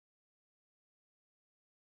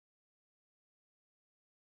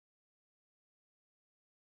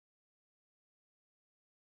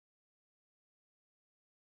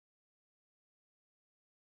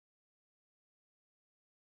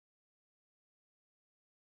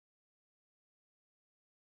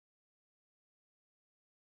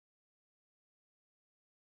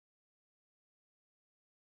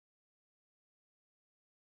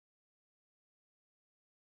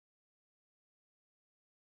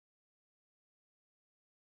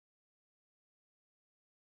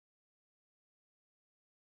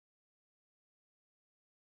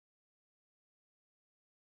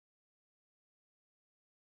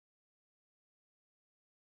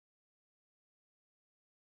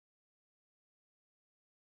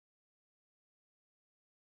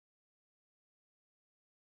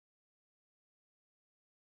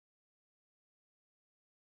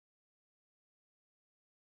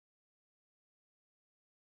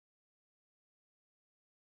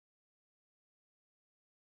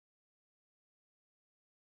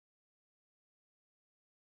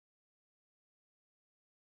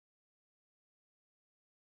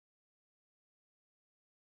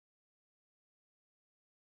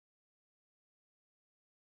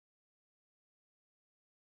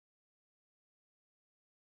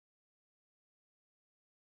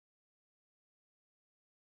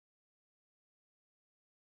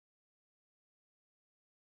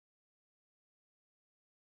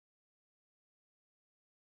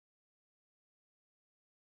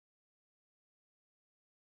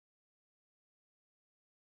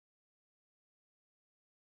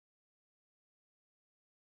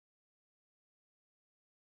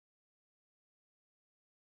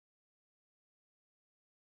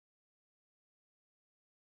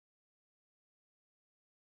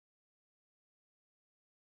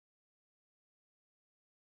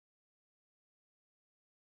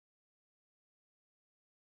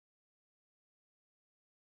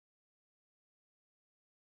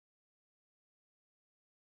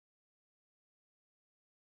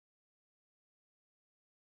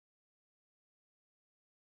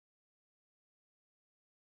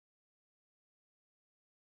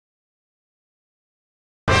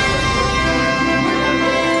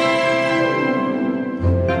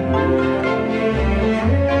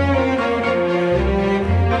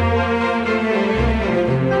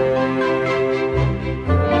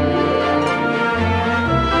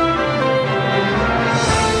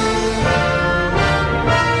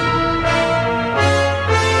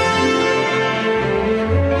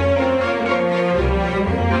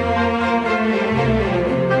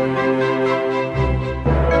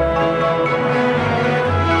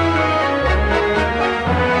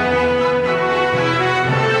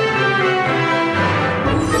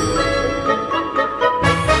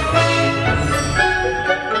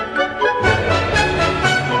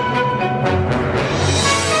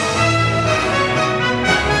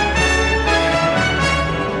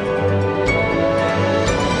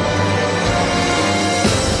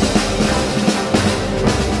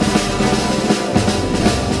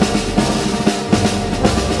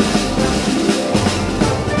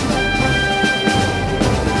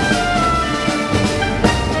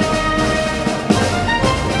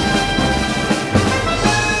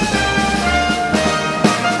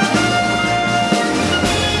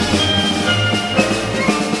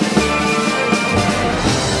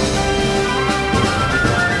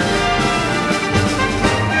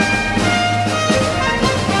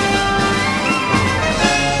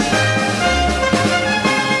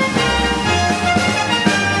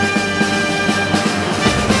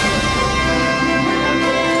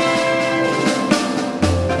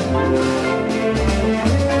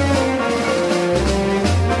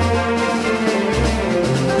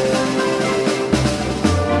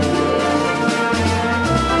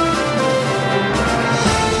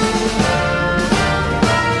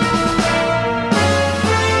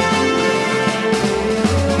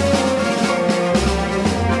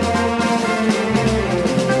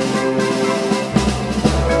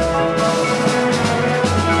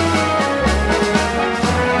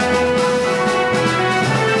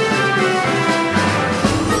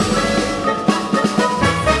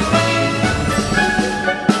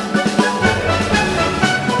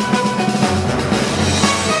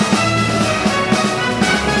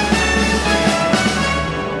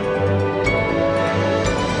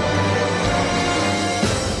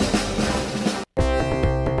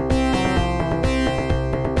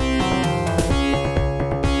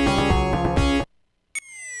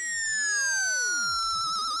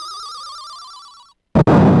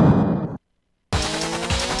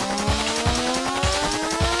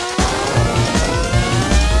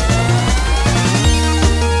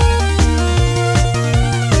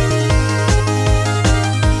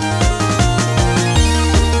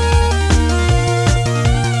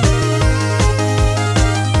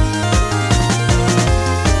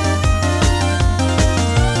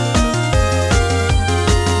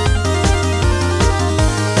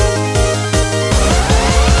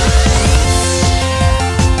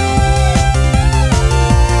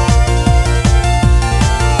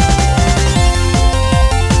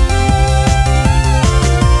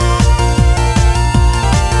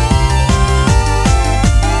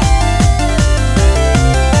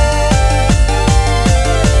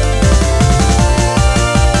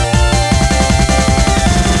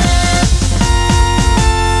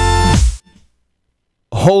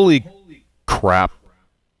Holy crap.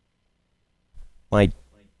 My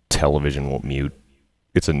television won't mute.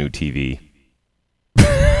 It's a new TV.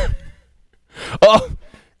 Oh,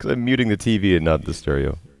 because I'm muting the TV and not the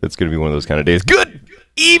stereo. It's going to be one of those kind of days. Good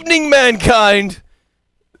evening, mankind!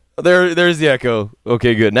 There's the echo.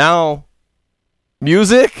 Okay, good. Now,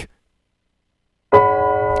 music?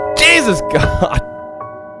 Jesus God!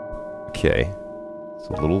 Okay. It's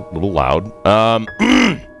a little loud.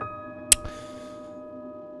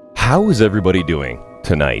 How is everybody doing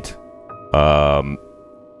tonight?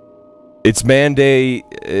 It's Man Day.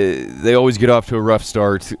 They always get off to a rough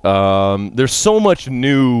start. There's so much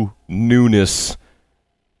newness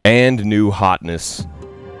and new hotness.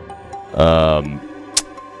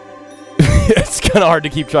 It's kind of hard to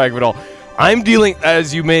keep track of it all. I'm dealing,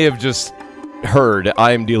 as you may have just heard,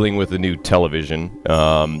 I'm dealing with a new television,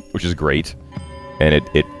 which is great, and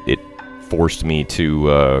it forced me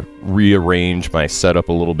to rearrange my setup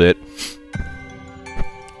a little bit.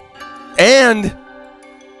 And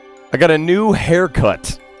I got a new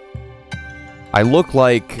haircut. I look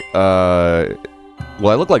like, well,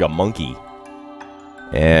 I look like a monkey.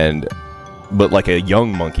 But like a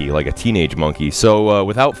young monkey, like a teenage monkey. So,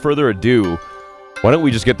 without further ado, why don't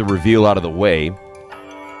we just get the reveal out of the way,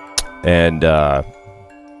 and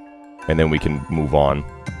then we can move on.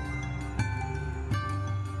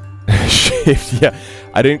 Shaved, yeah.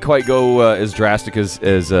 I didn't quite go as drastic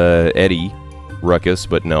as Eddie Ruckus,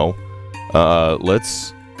 but no.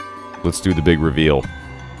 Let's do the big reveal.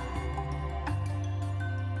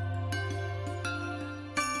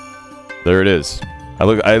 There it is.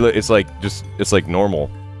 It's like normal.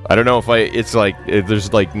 I don't know if it's like,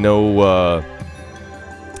 there's like no,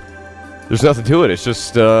 there's nothing to it. It's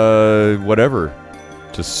just, whatever.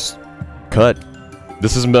 Just cut.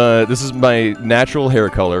 This is my natural hair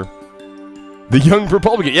color. The young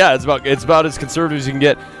Republican. Yeah, it's about as conservative as you can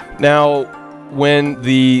get. Now, when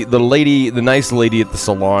the nice lady at the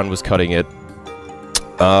salon was cutting it,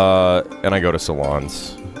 and I go to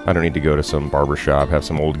salons. I don't need to go to some barbershop, have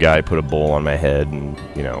some old guy put a bowl on my head and,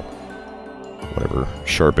 you know, whatever,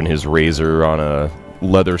 sharpen his razor on a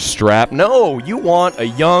leather strap. No, you want a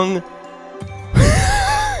young,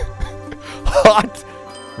 hot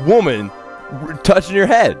woman touching your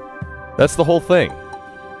head. That's the whole thing.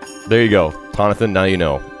 There you go. Jonathan, now you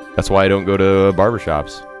know. That's why I don't go to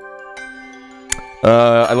barbershops.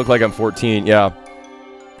 I look like I'm 14, yeah.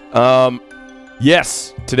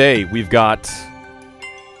 Yes, today we've got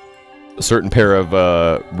a certain pair of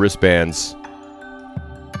wristbands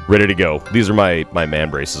ready to go. These are my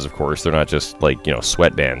man braces, of course. They're not just like, you know,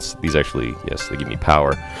 sweatbands. These actually, yes, they give me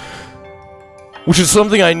power, which is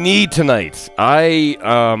something I need tonight. I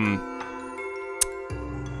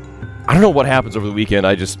don't know what happens over the weekend.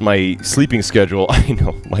 My sleeping schedule, I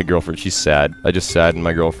know, my girlfriend, she's sad. I just saddened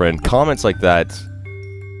my girlfriend. Comments like that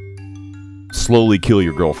slowly kill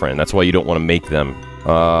your girlfriend. That's why you don't want to make them.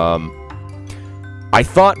 I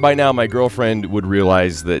thought by now my girlfriend would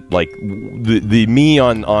realize that, like, the me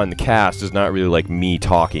on the cast is not really like me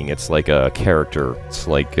talking. It's like a character. It's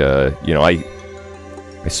like, you know, I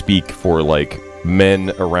speak for, like,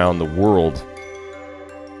 men around the world.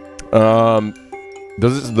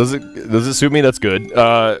 Does it suit me? That's good.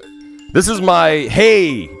 This is my,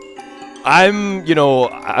 hey, I'm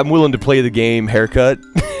willing to play the game haircut.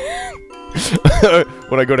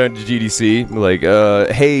 When I go down to GDC, like,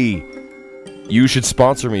 hey, you should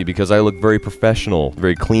sponsor me because I look very professional,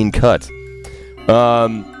 very clean cut.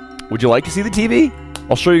 Would you like to see the TV?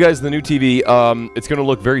 I'll show you guys the new TV. It's going to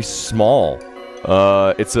look very small.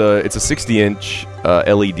 It's a 60-inch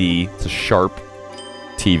LED. It's a Sharp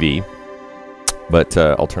TV. But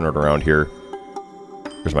I'll turn it around here.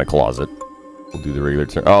 Here's my closet. We'll do the regular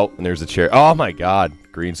turn. Oh, and there's the chair. Oh my God,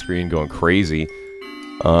 green screen going crazy.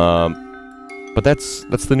 But that's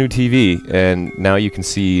the new TV, and now you can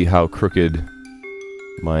see how crooked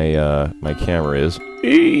my camera is.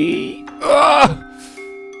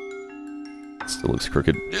 Still looks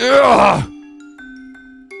crooked. There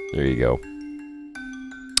you go.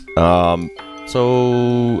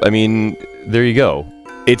 So I mean, there you go.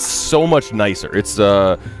 It's so much nicer. It's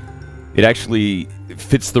it actually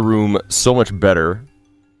fits the room so much better,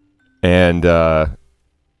 and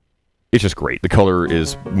it's just great. The color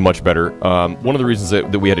is much better. One of the reasons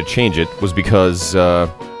that we had to change it was because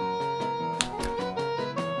other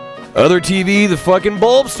TV, the fucking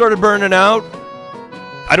bulb started burning out.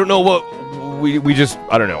 I don't know what we just,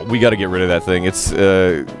 I don't know. We got to get rid of that thing.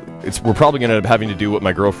 We're probably gonna end up having to do what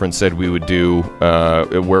my girlfriend said we would do,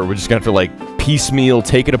 where we're just gonna have to, like, piecemeal,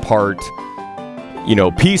 take it apart, you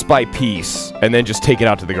know, piece by piece, and then just take it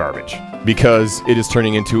out to the garbage, because it is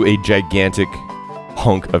turning into a gigantic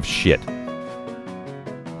hunk of shit.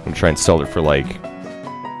 I'm gonna try and sell it for like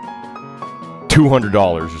 $200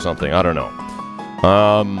 or something. I don't know.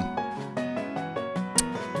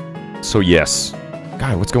 So yes.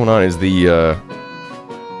 God, what's going on is the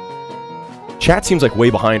chat seems like way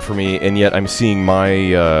behind for me, and yet I'm seeing my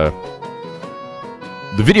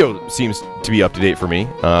the video seems to be up to date for me.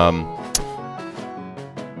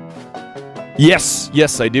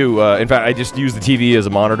 Yes, I do. In fact, I just use the TV as a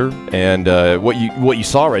monitor, and what you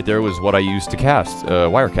saw right there was what I used to cast,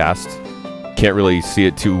 Wirecast. Can't really see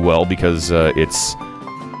it too well because it's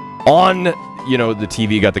on, you know, the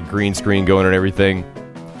TV, got the green screen going and everything.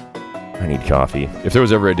 I need coffee. If there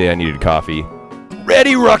was ever a day I needed coffee.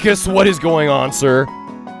 Ready, Ruckus! What is going on, sir?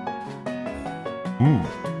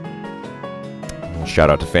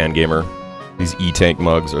 Shout out to FanGamer. These E-Tank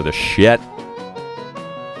mugs are the shit.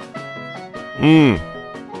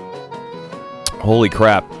 Holy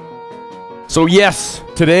crap. So yes,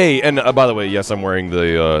 today, and by the way, yes, I'm wearing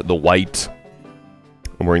the white.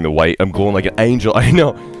 I'm wearing the white. I'm glowing like an angel. I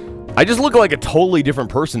know. I just look like a totally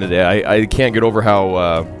different person today. I can't get over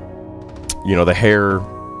how, you know, the hair...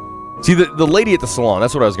 See, the lady at the salon,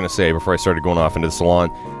 that's what I was going to say before I started going off into the salon.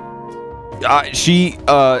 She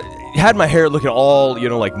had my hair looking all, you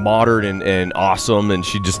know, like modern and awesome, and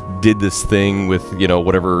she just did this thing with, you know,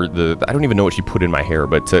 whatever I don't even know what she put in my hair,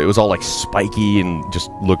 but it was all like spiky and just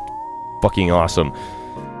looked fucking awesome.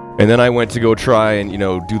 And then I went to go try and, you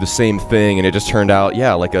know, do the same thing, and it just turned out,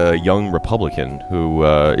 yeah, like a young Republican who,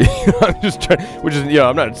 I'm just trying, which is, you know,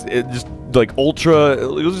 I'm not, just like ultra,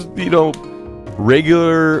 it was, you know,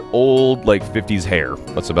 regular old, like, 50s hair.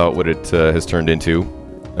 That's about what it has turned into.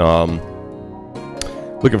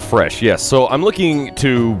 Looking fresh, yes. So I'm looking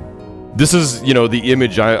to, this is, you know, the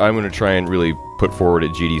image I'm going to try and really put forward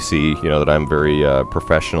at GDC, you know, that I'm very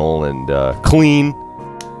professional and clean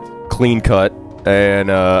cut.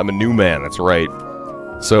 And I'm a new man, that's right.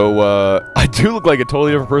 So I do look like a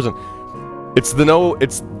totally different person. It's the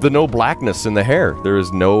no blackness in the hair. There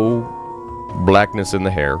is no blackness in the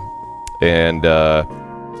hair, and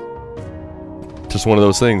just one of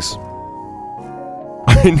those things.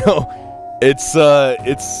 I know it's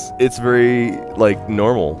very like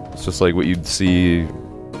normal. It's just like what you'd see,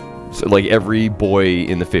 like every boy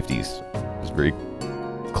in the 50s. It's very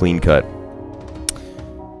clean cut.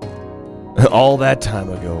 All that time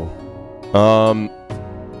ago.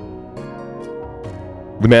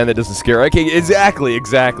 The man that doesn't scare. Okay, exactly.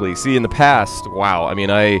 See, in the past, wow. I mean,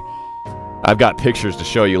 I've got pictures to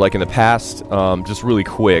show you. Like in the past, just really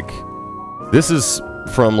quick. This is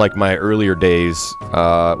from like my earlier days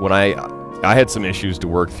when I had some issues to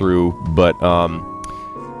work through, but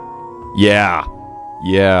yeah.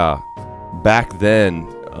 Back then,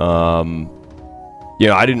 you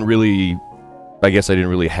know, I guess I didn't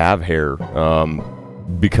really have hair,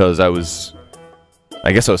 because I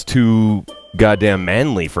guess I was too goddamn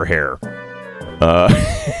manly for hair.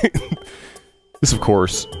 This, of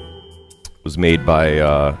course, was made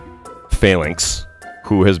by, Phalanx,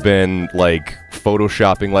 who has been, like,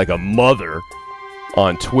 photoshopping like a mother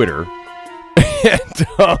on Twitter. And,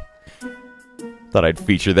 thought I'd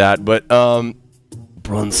feature that, but,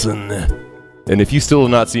 Bronson. And if you still have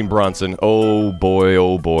not seen Bronson, oh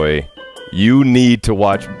boy, you need to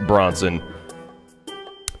watch Bronson.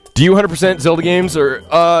 Do you 100% Zelda games, or,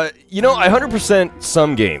 you know, I 100%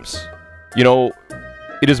 some games. You know,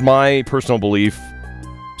 it is my personal belief,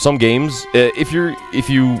 some games, if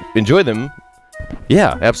you enjoy them,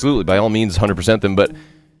 yeah, absolutely, by all means, 100% them, but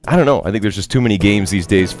I don't know, I think there's just too many games these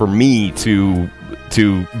days for me to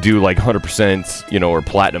do, like, 100%, you know, or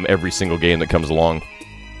platinum every single game that comes along.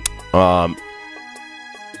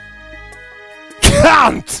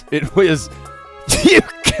 Can't! It was... You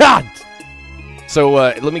can't! So,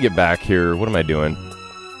 let me get back here. What am I doing?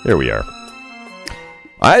 There we are.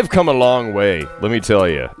 I've come a long way, let me tell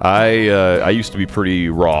you. I used to be pretty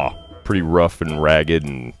raw, pretty rough and ragged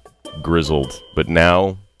and grizzled, but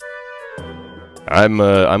now I'm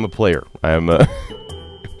a player. I don't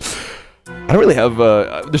really have,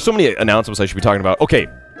 there's so many announcements I should be talking about. Okay,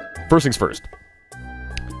 first things first.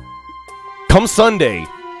 Come Sunday,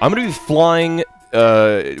 I'm going to be flying,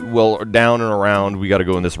 well, down and around. We got to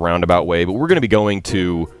go in this roundabout way, but we're going to be going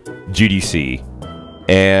to GDC,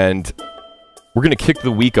 and we're going to kick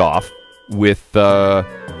the week off with March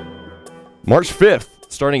 5th,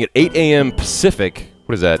 starting at 8 a.m. Pacific.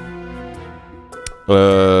 What is that?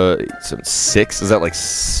 6? Is that like...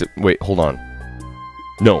 Wait, hold on.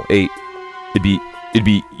 No, 8. It'd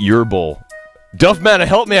be your bowl. Duffman,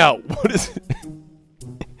 help me out! What is...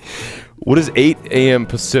 What is 8 a.m.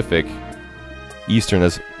 Pacific? Eastern,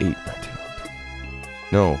 that's 8, 19...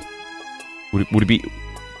 No.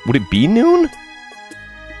 Would it be noon?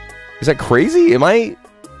 Is that crazy? I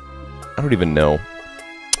don't even know.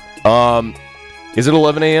 Is it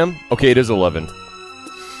 11 a.m.? Okay, it is 11.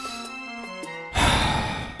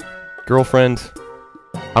 Girlfriend,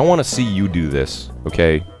 I want to see you do this,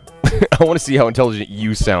 okay? I want to see how intelligent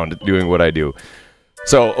you sound doing what I do.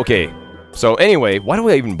 So, okay. So, anyway, why do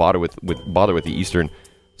I even bother with the Eastern?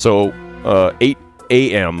 So, 8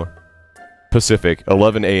 a.m. Pacific,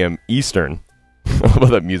 11 a.m. Eastern. Well,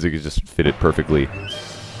 that music is just fitted perfectly.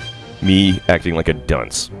 Me acting like a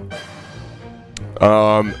dunce.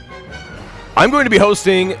 I'm going to be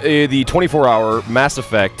hosting the 24-hour Mass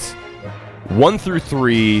Effect 1 through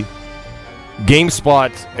 3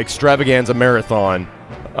 GameSpot Extravaganza Marathon.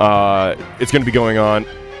 It's going to be going on.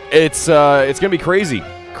 It's going to be crazy.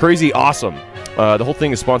 Crazy awesome. The whole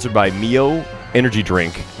thing is sponsored by Mio Energy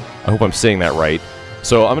Drink. I hope I'm saying that right.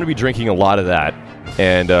 So I'm going to be drinking a lot of that.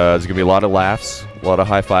 And there's going to be a lot of laughs, a lot of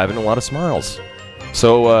high-five, and a lot of smiles.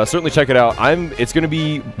 So certainly check it out. It's going to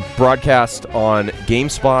be broadcast on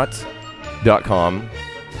GameSpot.com,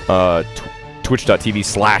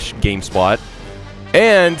 twitch.tv/GameSpot,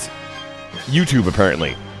 and YouTube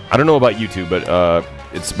apparently. I don't know about YouTube, but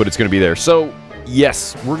it's going to be there. So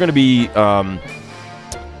yes, we're going to be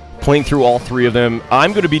playing through all 3 of them.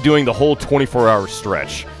 I'm going to be doing the whole 24-hour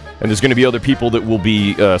stretch, and there's going to be other people that will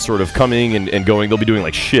be sort of coming and going. They'll be doing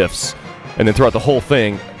like shifts, and then throughout the whole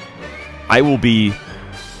thing, I will be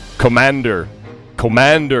Commander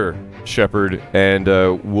Shepard, and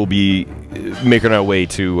we'll be making our way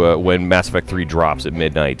to when Mass Effect 3 drops at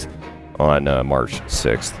midnight on March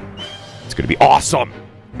 6th. It's going to be awesome!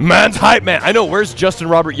 Man's hype man! I know, where's Justin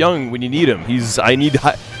Robert Young when you need him? I need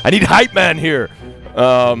hype man here!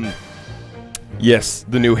 Yes,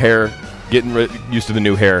 the new hair. Getting used to the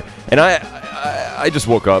new hair. And I just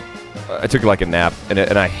woke up. I took like a nap, and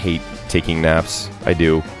I hate taking naps. I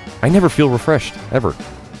do. I never feel refreshed, ever.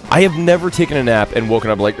 I have never taken a nap and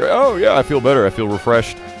woken up like, oh yeah, I feel better, I feel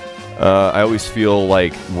refreshed. I always feel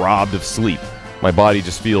like robbed of sleep. My body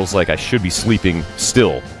just feels like I should be sleeping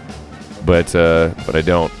still, but I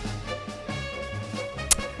don't.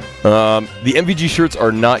 The MVG shirts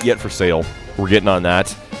are not yet for sale. We're getting on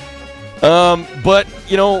that. But,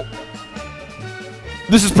 you know,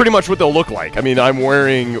 this is pretty much what they'll look like. I mean, I'm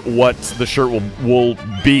wearing what the shirt will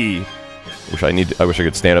be. I wish I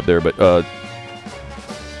could stand up there, but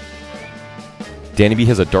Danny B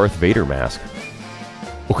has a Darth Vader mask.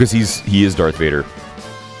 Well, because he is Darth Vader.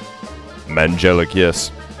 Mangelic,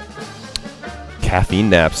 yes. Caffeine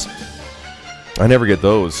naps. I never get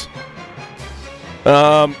those.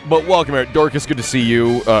 But welcome, Eric. Dorcas, good to see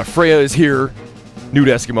you. Freya is here. Nude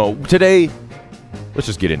Eskimo. Today, let's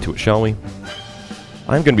just get into it, shall we?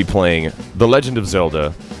 I'm going to be playing The Legend of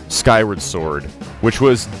Zelda, Skyward Sword, which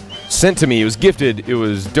was sent to me, it was gifted, it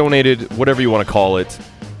was donated, whatever you want to call it,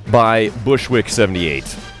 by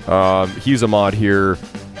Bushwick78. He's a mod here,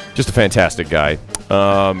 just a fantastic guy.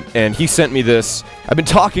 And he sent me this. I've been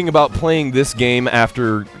talking about playing this game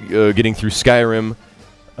after getting through Skyrim.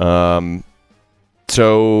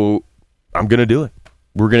 So I'm going to do it.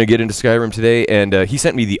 We're going to get into Skyrim today, and he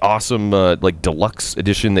sent me the awesome, like, deluxe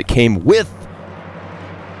edition that came with...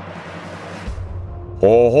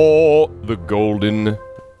 Oh, the golden,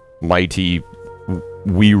 mighty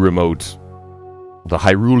Wii Remote. The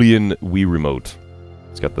Hyrulean Wii Remote.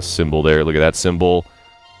 It's got the symbol there. Look at that symbol.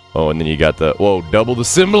 Oh, and then you got the... Whoa, double the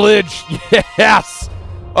symbolage! Yes!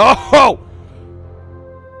 Oh!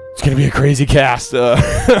 It's going to be a crazy cast.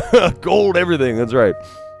 Gold everything, that's right.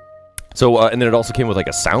 So, and then it also came with, like,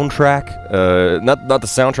 a soundtrack. Not the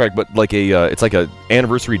soundtrack, but, like, a... it's like a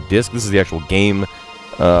anniversary disc. This is the actual game.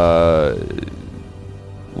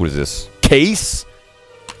 What is this? Case?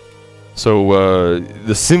 So,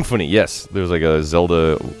 the Symphony, yes. There's like a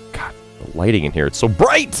Zelda... Oh, God, the lighting in here, it's so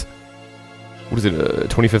bright! What is it,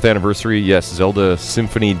 25th anniversary? Yes, Zelda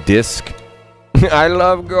Symphony disc. I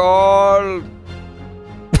love gold!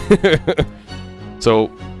 So,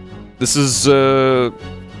 this is,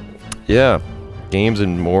 yeah. Games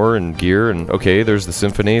and more and gear and... Okay, there's the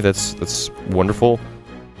Symphony, that's wonderful.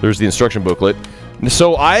 There's the instruction booklet.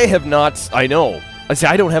 So, I have not... I know. I say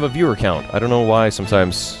I don't have a viewer count. I don't know why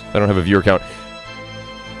sometimes I don't have a viewer count.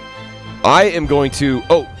 I am going to...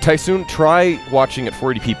 Oh, Tysoon, try watching at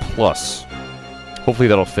 480p plus. Hopefully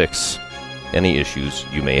that'll fix any issues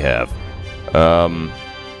you may have. Gosh,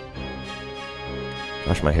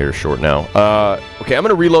 my hair is short now. Okay, I'm going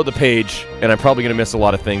to reload the page, and I'm probably going to miss a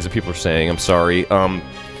lot of things that people are saying. I'm sorry.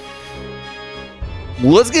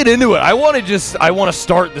 Let's get into it. I want to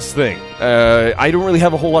start this thing. I don't really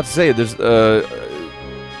have a whole lot to say. There's,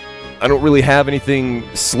 I don't really have anything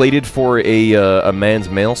slated for a man's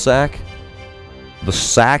mail sack. The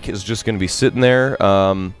sack is just going to be sitting there.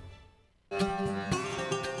 Some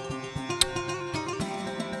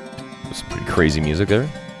pretty crazy music there.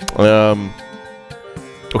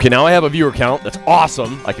 Okay, now I have a viewer count. That's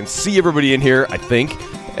awesome. I can see everybody in here, I think.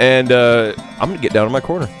 And I'm going to get down in my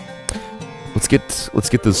corner. Let's get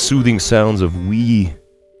the soothing sounds of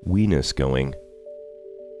weeness going.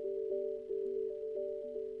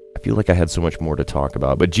 I feel like I had so much more to talk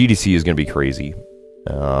about, but GDC is going to be crazy.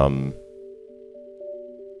 Got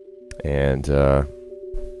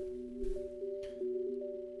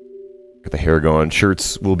the hair going.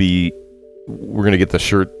 Shirts will be... We're going to get the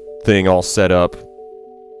shirt thing all set up.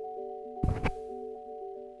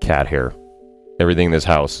 Cat hair. Everything in this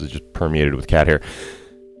house is just permeated with cat hair.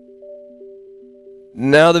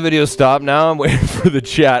 Now the video stopped. Now I'm waiting for the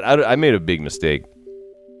chat. I made a big mistake.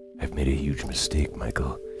 I've made a huge mistake,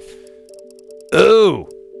 Michael. Oh!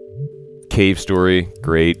 Cave Story,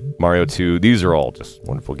 great. Mario 2, these are all just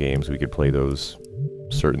wonderful games. We could play those,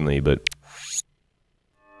 certainly, but...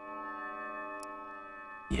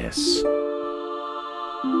 Yes.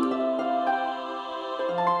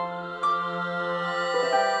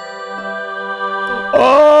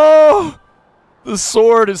 Oh! The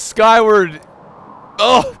sword is Skyward.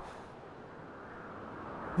 Oh!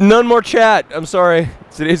 None more chat. I'm sorry.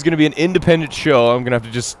 Today's going to be an independent show. I'm going to have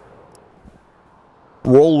to just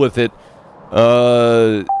roll with it.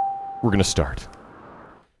 We're going to start.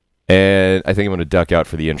 And I think I'm going to duck out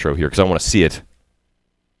for the intro here because I want to see it.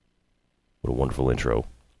 What a wonderful intro.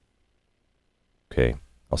 Okay.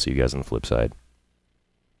 I'll see you guys on the flip side.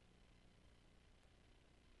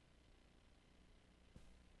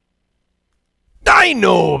 I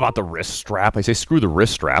know about the wrist strap. I say screw the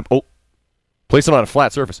wrist strap. Oh. Place it on a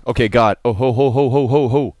flat surface. Okay, God. Oh, ho, ho, ho, ho, ho,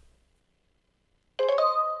 ho.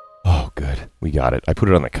 Oh, good. We got it. I put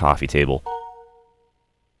it on the coffee table.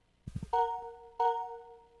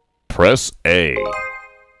 Press A.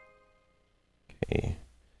 Okay.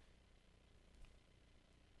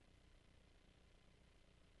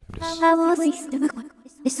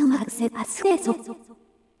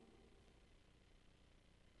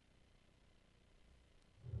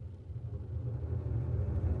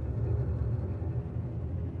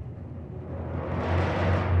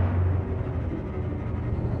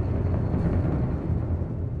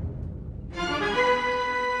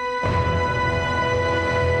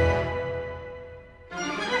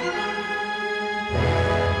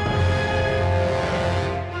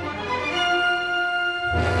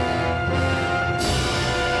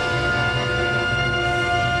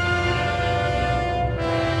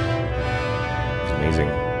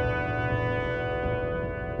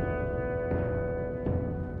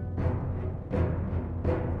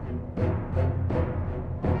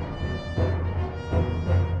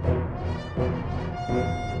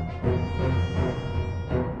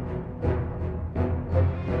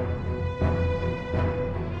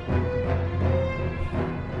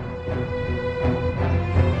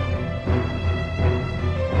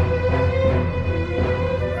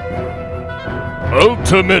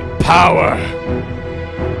 Ultimate power!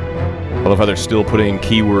 I love how they're still putting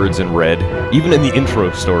keywords in red, even in the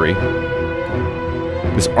intro story.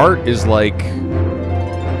 This art is like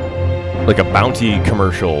a bounty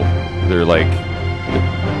commercial. They're like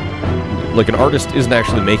an artist isn't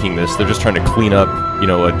actually making this, they're just trying to clean up, you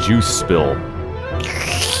know, a juice spill.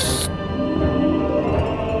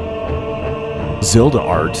 Zelda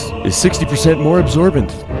art is 60% more absorbent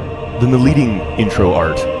than the leading intro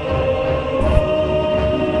art.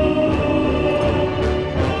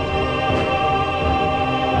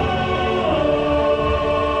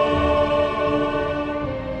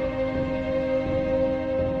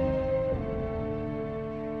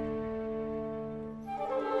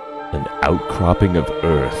 An outcropping of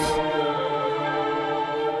Earth.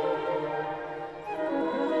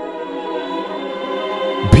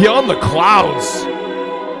 Beyond the clouds!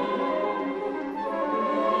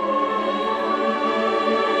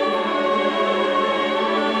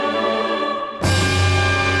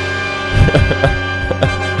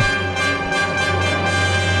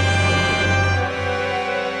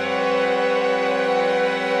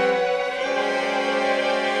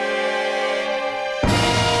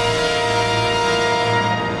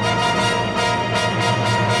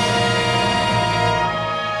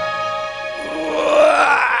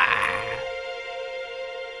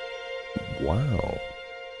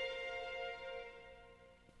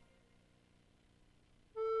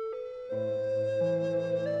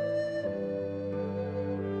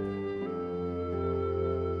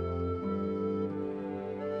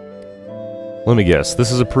 Let me guess.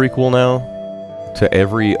 This is a prequel now to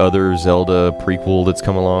every other Zelda prequel that's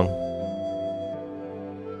come along.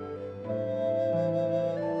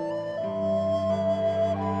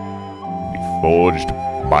 Be forged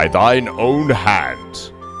by thine own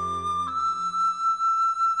hands.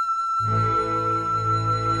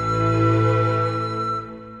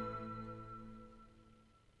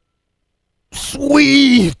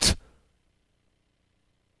 Sweet!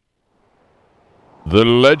 The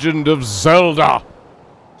Legend of Zelda!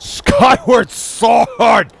 Skyward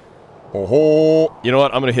Sword! Oh, you know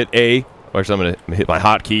what? I'm gonna hit A. Actually, I'm gonna hit my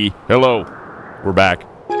hotkey. Hello. We're back.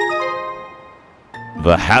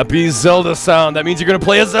 The happy Zelda sound. That means you're gonna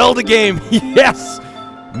play a Zelda game. Yes!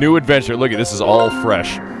 New adventure. Look at this is all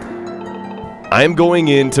fresh. I'm going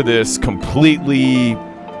into this completely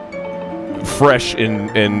fresh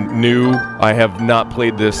and new. I have not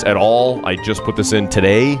played this at all. I just put this in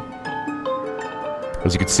today.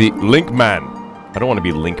 As you can see, Link Man. I don't want to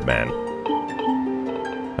be Link Man.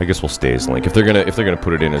 I guess we'll stay as Link. If they're gonna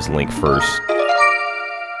put it in as Link first,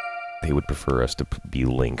 they would prefer us to be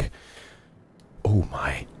Link. Oh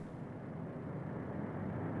my.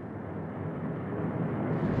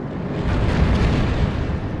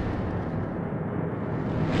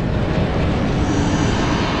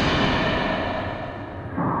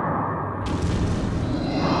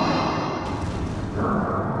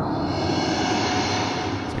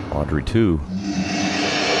 Audrey too.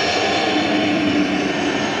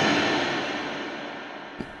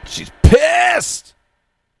 She's pissed!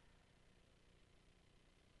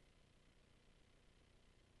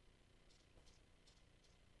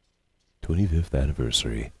 '25th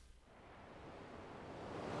anniversary.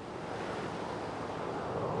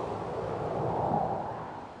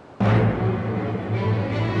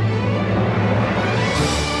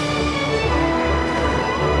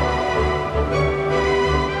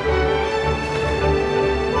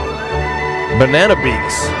 Banana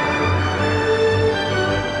beaks.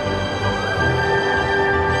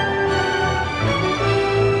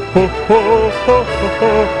 Ho, ho, ho, ho,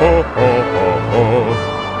 ho, ho, ho.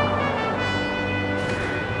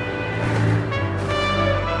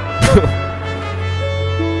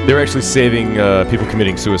 They're actually saving people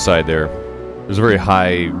committing suicide there. There's a very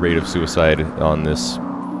high rate of suicide on this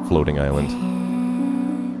floating island.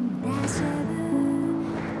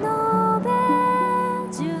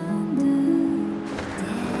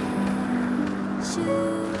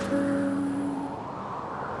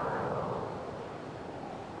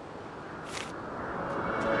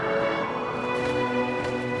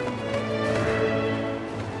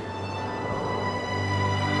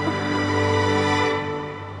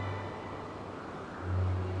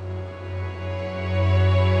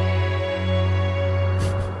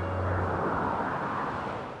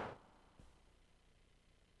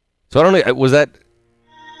 So I don't know, was that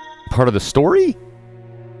part of the story?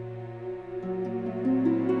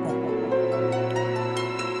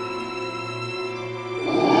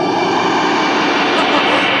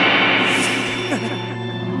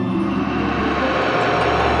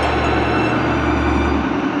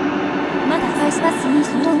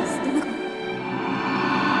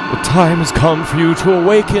 The time has come for you to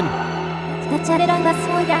awaken.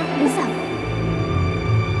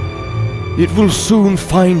 It will soon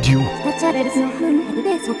find you.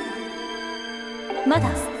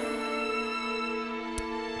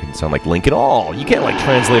 Didn't sound like Link at all. You can't, like,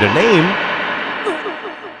 translate a name.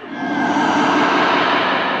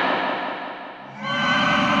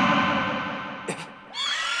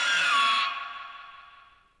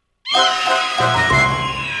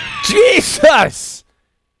 Jesus!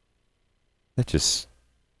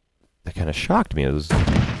 That kind of shocked me.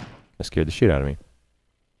 That scared the shit out of me.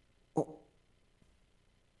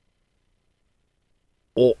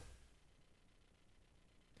 Oh.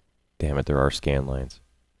 Damn it, there are scan lines.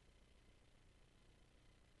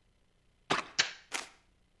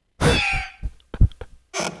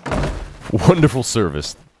 Wonderful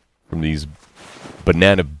service from these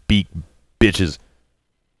banana beak bitches.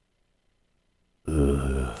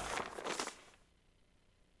 Ugh.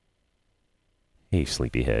 Hey,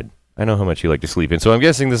 sleepyhead. I know how much you like to sleep in, so I'm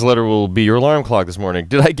guessing this letter will be your alarm clock this morning.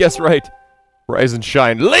 Did I guess right? Rise and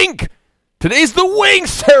shine. Link! Today's the wing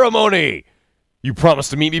ceremony! You promised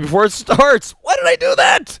to meet me before it starts! Why did I do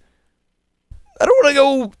that? I don't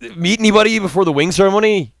want to go meet anybody before the wing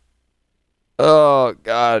ceremony. Oh,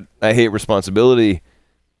 God. I hate responsibility.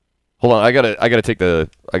 Hold on, I gotta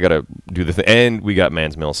do the thing. And we got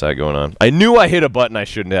MANvsGAME going on. I knew I hit a button I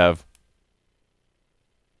shouldn't have.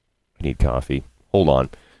 I need coffee. Hold on.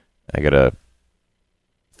 I gotta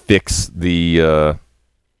fix the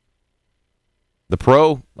The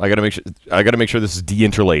Pro, I gotta make sure this is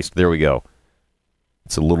de-interlaced. There we go.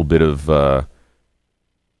 It's a little bit of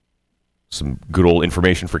some good old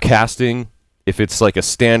information for casting. If it's like a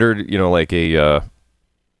standard, you know, like a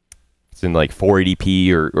it's in like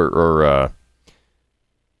 480p or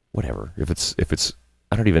whatever. If it's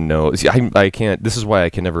I don't even know. See, I can't. This is why I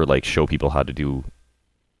can never like show people how to do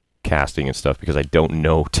casting and stuff, because I don't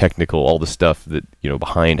know all the stuff that, you know,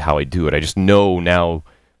 behind how I do it. I just know now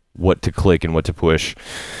what to click and what to push.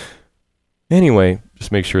 Anyway,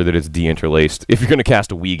 just make sure that it's de-interlaced. If you're going to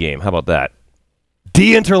cast a Wii game, how about that?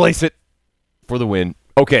 De-interlace it for the win.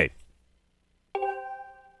 Okay.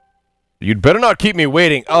 You'd better not keep me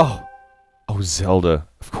waiting. Oh, Zelda.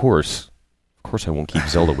 Of course. Of course I won't keep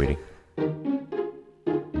Zelda waiting.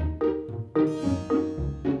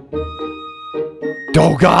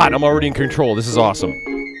 Oh God, I'm already in control. This is awesome.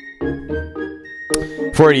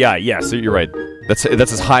 480i, yes, you're right. That's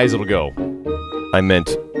as high as it'll go. I meant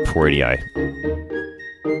 480i.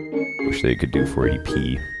 Wish they could do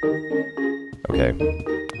 480p. Okay.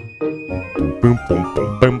 Boom, boom,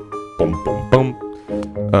 boom, boom, boom, boom, boom.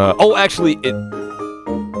 Oh, actually,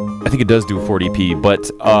 I think it does do 40p, but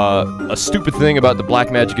a stupid thing about the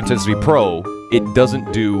Blackmagic Intensity Pro, it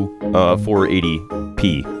doesn't do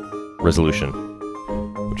 480p resolution,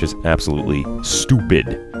 which is absolutely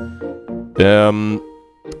stupid.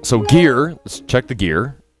 So gear, let's check the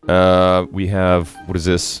gear. We have, what is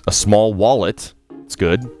this? A small wallet. It's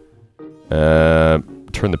good.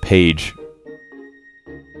 Turn the page.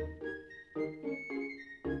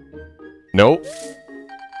 Nope.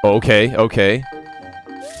 Okay, okay.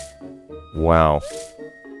 Wow.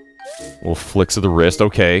 Little flicks of the wrist.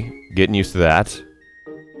 Okay. Getting used to that.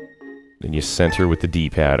 Then you center with the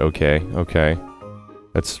D-pad. Okay, okay.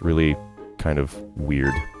 That's really kind of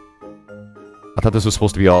weird. I thought this was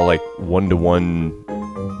supposed to be all like one-to-one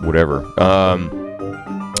whatever.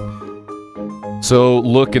 So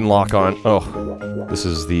look and lock on. Oh, this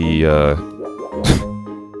is the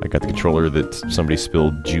I got the controller that somebody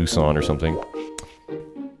spilled juice on or something.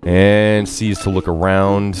 And C is to look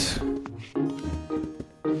around.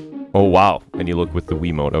 Oh wow, and you look with the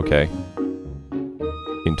Wiimote. Okay.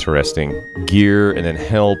 Interesting. Gear and then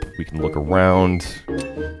help. We can look around.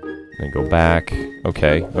 Then go back.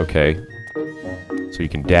 Okay, okay. So you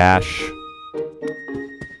can dash.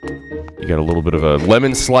 You got a little bit of a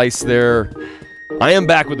lemon slice there. I am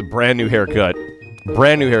back with a brand new haircut.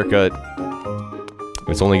 Brand new haircut.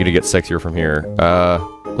 It's only gonna get sexier from here.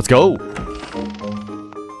 Let's go!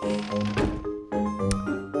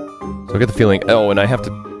 So I get the feeling... Oh, and I have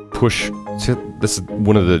to push... See, this is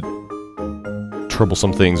one of the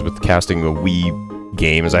troublesome things with casting a Wii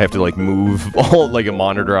game, is I have to, like, move all, like, a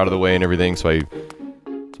monitor out of the way and everything, so I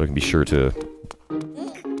can be sure to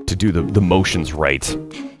do the motions right.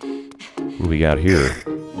 What do we got here?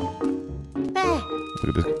 Look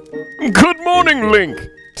at this. Good morning, Link!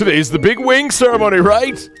 Today's the big wing ceremony,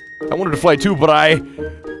 right? I wanted to fly too, but I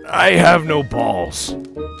have no balls.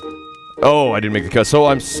 Oh, I didn't make the cut. So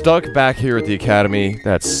I'm stuck back here at the academy.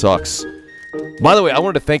 That sucks. By the way, I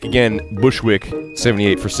wanted to thank again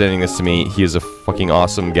Bushwick78 for sending this to me. He is a fucking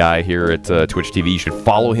awesome guy here at Twitch TV. You should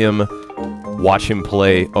follow him, watch him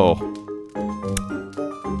play. Oh.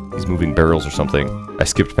 He's moving barrels or something. I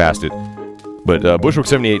skipped past it. But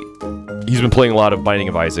Bushwick78, he's been playing a lot of Binding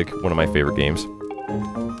of Isaac, one of my favorite games.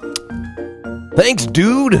 Thanks,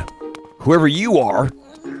 dude! Whoever you are.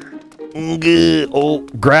 Oh,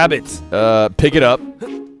 grab it. Pick it up.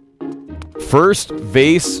 First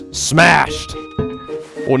vase smashed.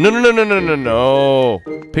 Oh, no, no, no, no, no, no, no.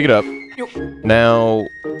 Pick it up. Now,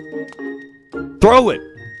 throw it.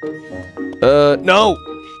 No.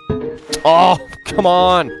 Oh, come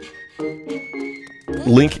on.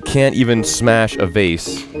 Link can't even smash a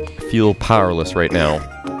vase. I feel powerless right now.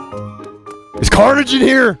 Is Carnage in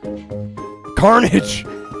here? Carnage!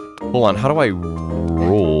 Hold on, how do I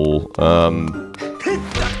roll?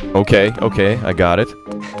 Okay, okay, I got it.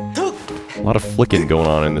 A lot of flicking going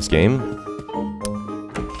on in this game.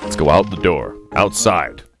 Let's go out the door.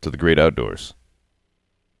 Outside. To the great outdoors.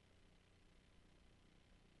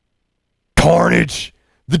 Carnage!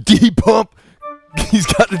 The D-pump! He's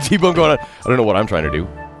got the D-pump going on. I don't know what I'm trying to do.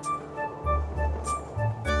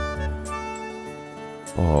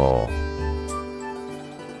 Oh.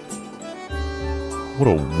 What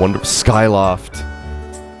a wonderful Skyloft.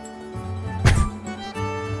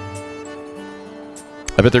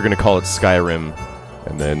 I bet they're gonna call it Skyrim,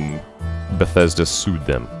 and then Bethesda sued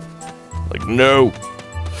them. Like, no!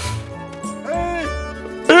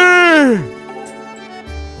 Hey!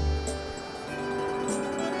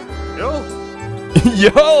 Yo!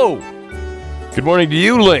 Yo! Good morning to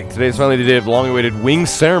you, Link. Today's finally the day of the long-awaited wing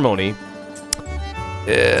ceremony.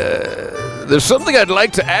 There's something I'd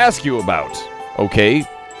like to ask you about. Okay.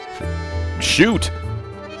 Shoot.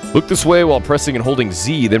 Look this way while pressing and holding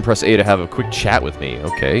Z, then press A to have a quick chat with me.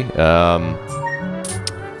 Okay.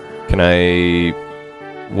 Can I...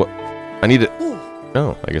 What? I need to...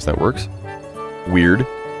 Oh, I guess that works. Weird.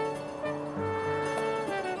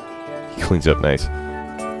 He cleans up nice.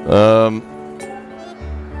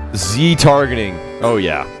 Z targeting. Oh,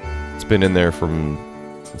 yeah. It's been in there from...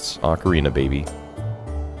 It's Ocarina, baby.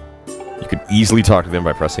 You can easily talk to them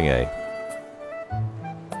by pressing A.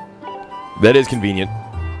 That is convenient.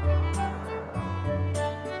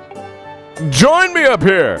 Join me up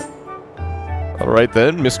here! Alright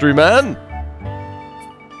then, mystery man.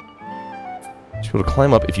 You should be able to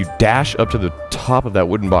climb up if you dash up to the top of that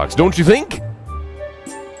wooden box, don't you think?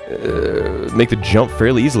 Make the jump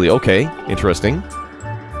fairly easily. Okay, interesting.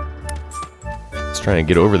 Let's try and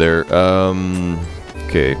get over there.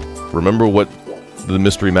 Okay. Remember what the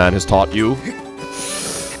mystery man has taught you?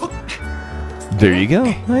 There you go.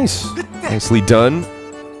 Nice. Nicely done.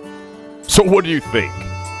 So what do you think?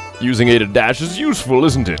 Using A to dash is useful,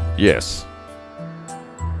 isn't it? Yes.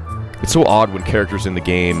 It's so odd when characters in the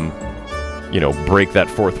game, you know, break that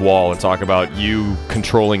fourth wall and talk about you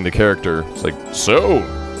controlling the character. It's like, so,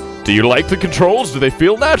 do you like the controls? Do they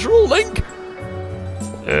feel natural, Link?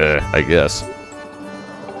 I guess.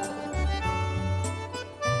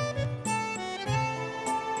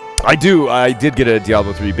 I do. I did get a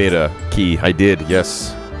Diablo 3 beta key. I did,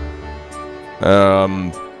 yes.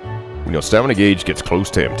 You know, stamina gauge gets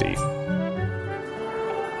close to empty.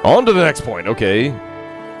 On to the next point, okay.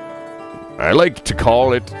 I like to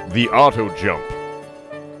call it the auto jump.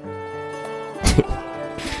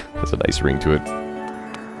 That's a nice ring to it.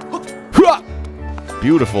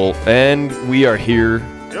 Beautiful. And we are here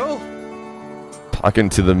talking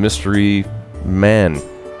to the mystery man,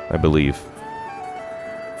 I believe.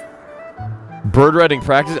 Bird riding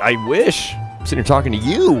practice? I wish. I'm sitting here talking to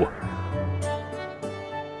you.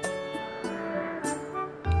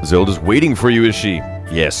 Zelda's waiting for you, is she?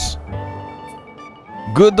 Yes.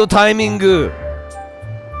 Good timing.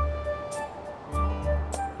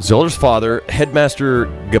 Zelda's father, Headmaster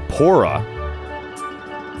Gapora,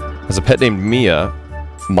 has a pet named Mia.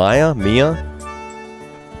 Mia?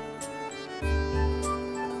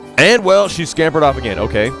 And, well, she scampered off again.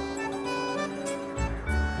 Okay.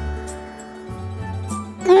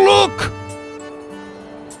 Look!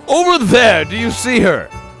 Over there! Do you see her?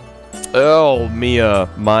 Oh, Mia.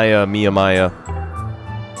 Maya.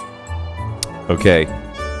 Okay.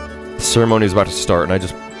 The ceremony is about to start, and I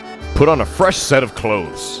just put on a fresh set of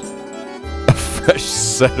clothes. A fresh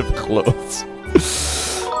set of clothes.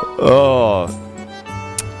 Oh.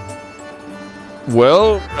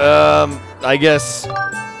 Well, I guess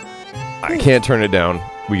I can't turn it down.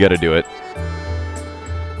 We gotta do it.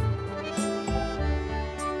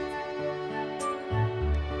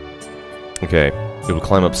 Okay. You'll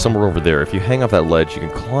climb up somewhere over there. If you hang off that ledge, you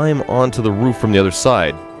can climb onto the roof from the other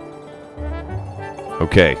side.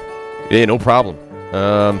 Okay. Yeah, no problem.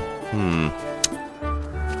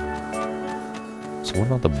 So what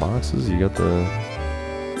about the boxes? You got the...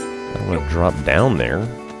 I don't want to drop down there.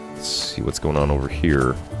 Let's see what's going on over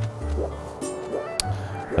here.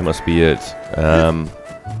 That must be it.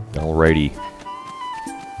 Alrighty.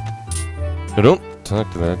 No, don't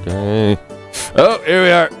talk to that guy. Oh, here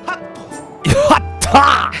we are.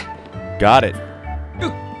 Got it.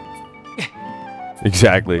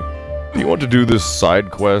 Exactly. You want to do this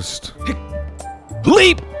side quest?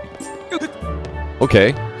 Leap!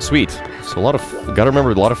 Okay, sweet. So a lot of... Gotta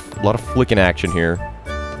remember, a lot of flicking action here.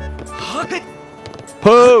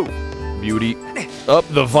 Ho! Beauty. Up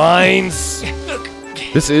the vines!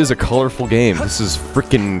 This is a colorful game. This is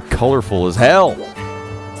freaking colorful as hell.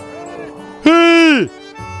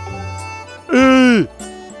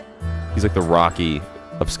 He's like the Rocky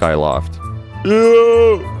of Skyloft.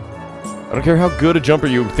 I don't care how good a jumper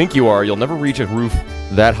you think you are, you'll never reach a roof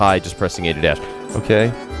that high just pressing A to dash.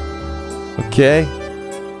 Okay. Okay.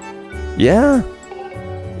 Yeah.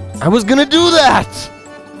 I was gonna do that!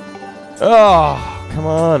 Oh, come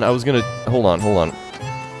on. I was gonna... Hold on.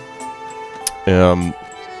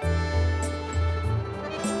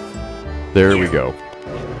 There we go.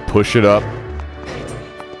 Push it up.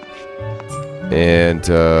 And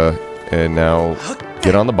now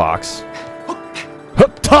get on the box.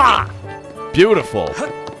 Beautiful.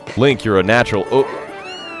 Link, you're a natural. Oh.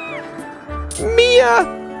 Mia!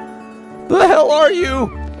 The hell are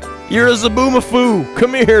you? You're a Zaboomafoo.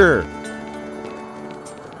 Come here.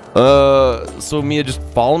 So Mia, just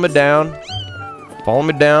follow me down. Follow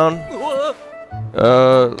me down.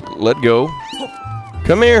 Let go.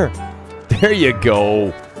 Come here. There you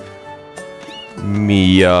go.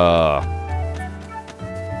 Mia.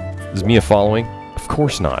 Is Mia following? Of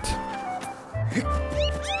course not.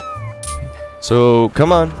 So,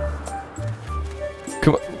 come on.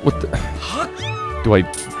 Come on. What the?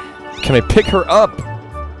 Can I pick her up?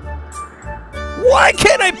 Why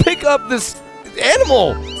can't I pick up this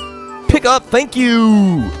animal? Pick up, thank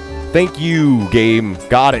you. Thank you, game.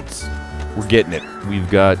 Got it. We're getting it. We've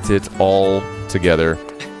got it all together.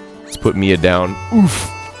 Let's put Mia down. Oof.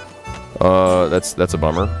 That's a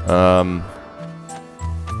bummer.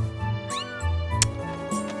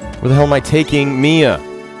 Where the hell am I taking Mia?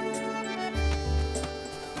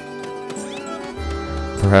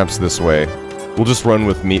 Perhaps this way. We'll just run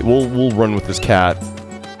with me. We'll run with this cat.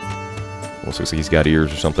 Looks like he's got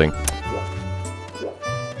ears or something.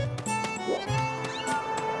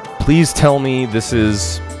 Please tell me this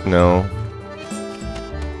is... No.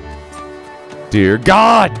 Dear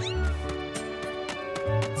God!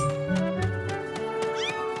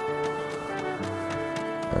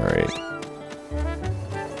 Alright.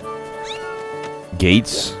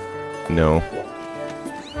 Gates? No.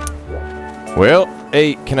 Well,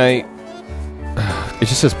 hey, can I... It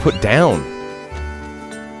just says put down.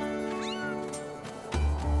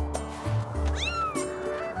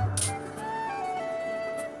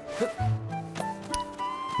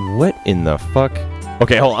 What in the fuck?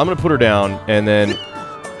 Okay, hold on. I'm gonna put her down, and then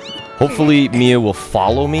hopefully Mia will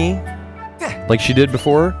follow me like she did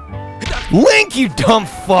before. Link, you dumb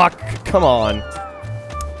fuck! Come on.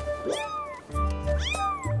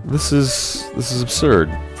 This is absurd.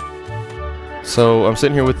 So I'm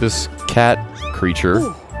sitting here with this cat creature.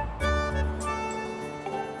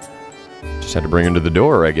 Just had to bring him to the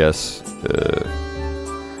door, I guess.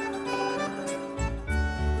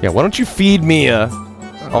 Yeah, why don't you feed Mia?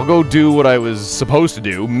 I'll go do what I was supposed to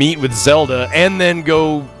do, meet with Zelda, and then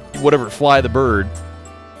go, whatever, fly the bird.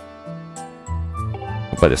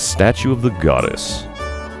 By the statue of the goddess.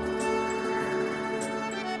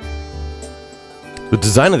 The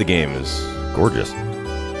design of the game is gorgeous.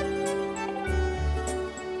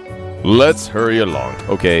 Let's hurry along.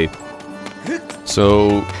 Okay.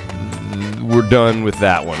 So, we're done with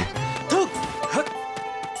that one.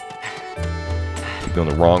 Keep going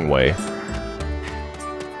the wrong way.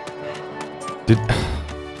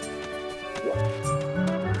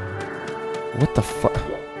 What the fuck?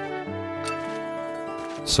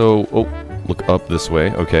 So, oh, look up this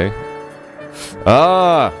way, okay.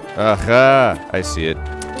 Ah! Aha! I see it.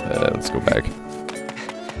 Let's go back.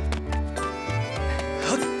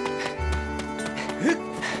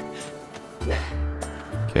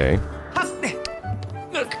 Okay.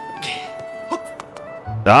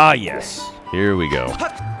 Ah, yes. Here we go.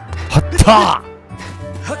 Hata!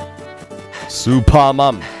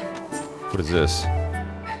 Supamam. What is this?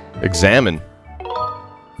 Examine.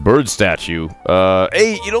 Bird statue.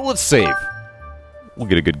 Hey, you know, let's save. We'll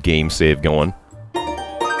get a good game save going.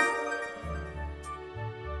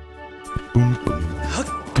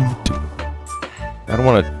 I don't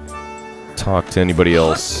want to talk to anybody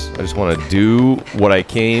else. I just want to do what I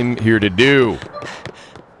came here to do.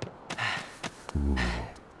 Ooh.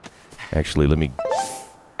 Actually, let me...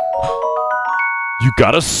 You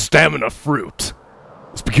got a stamina fruit.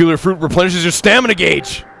 This peculiar fruit replenishes your stamina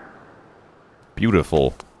gauge.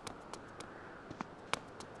 Beautiful.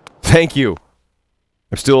 Thank you.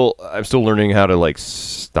 I'm still learning how to like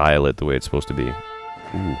style it the way it's supposed to be.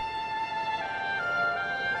 Ooh.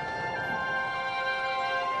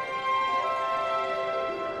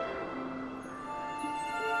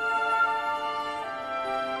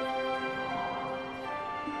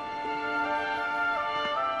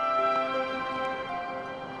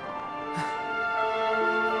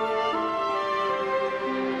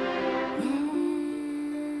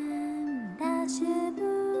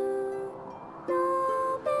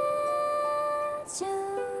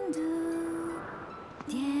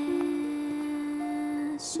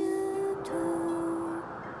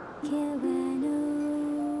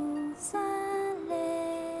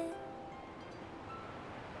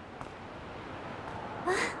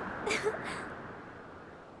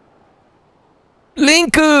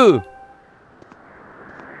 Linku!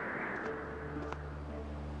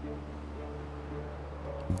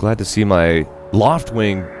 I'm glad to see my loft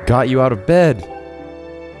wing got you out of bed.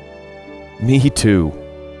 Me too.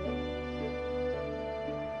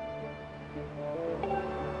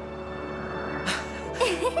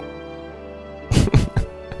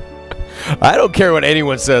 I don't care what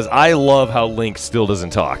anyone says. I love how Link still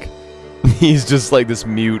doesn't talk. He's just like this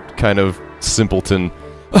mute kind of simpleton.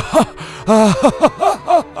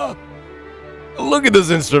 Look at this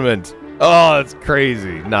instrument. Oh, it's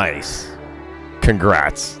crazy. Nice.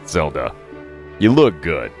 Congrats, Zelda. You look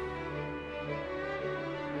good.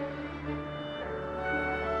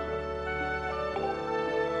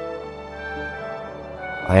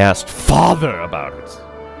 I asked Father about it.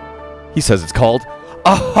 He says it's called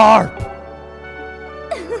a harp.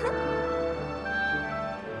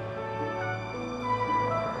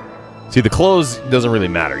 See, the clothes doesn't really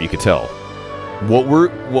matter. You could tell. What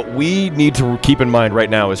we need to keep in mind right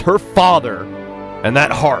now is her father and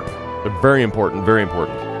that harp. They're very important. Very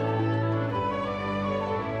important.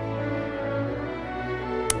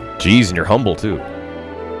 Jeez, and you're humble too.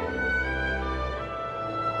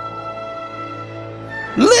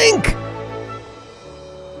 Link!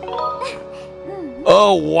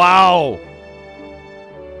 Oh, wow!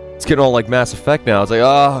 It's getting all like Mass Effect now. It's like,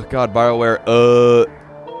 oh, God, BioWare,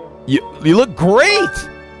 you look great!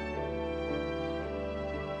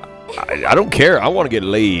 I don't care. I want to get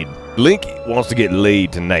laid. Link wants to get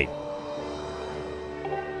laid tonight.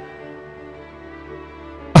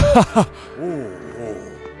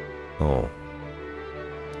 Oh.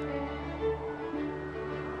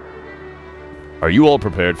 Are you all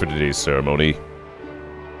prepared for today's ceremony?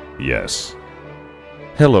 Yes.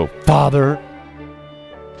 Hello, Father.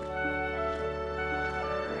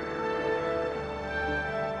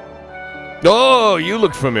 Oh, you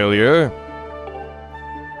look familiar.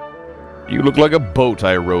 You look like a boat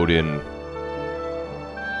I rode in.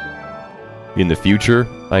 In the future,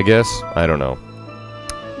 I guess? I don't know.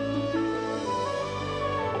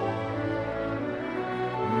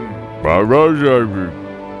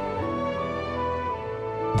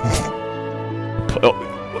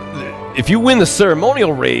 If you win the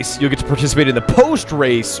ceremonial race, you'll get to participate in the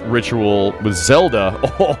post-race ritual with Zelda.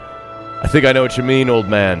 Oh, I think I know what you mean, old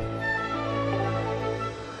man.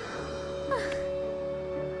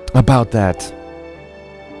 About that,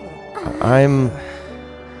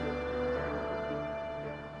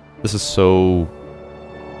 This is so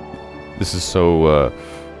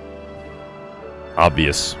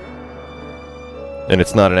obvious. And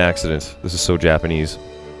it's not an accident. This is so Japanese.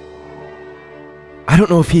 I don't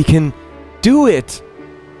know if he can do it!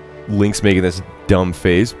 Link's making this dumb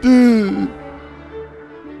face. He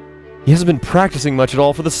hasn't been practicing much at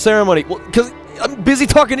all for the ceremony. Well, because I'm busy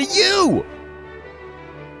talking to you!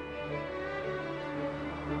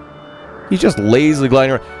 He's just lazily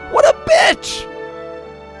gliding around. What a bitch!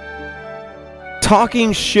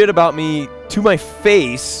 Talking shit about me to my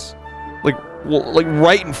face. Like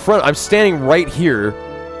right in front. I'm standing right here.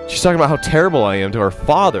 She's talking about how terrible I am to her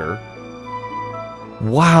father.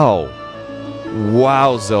 Wow.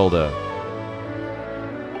 Wow, Zelda.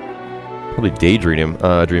 Probably daydreaming.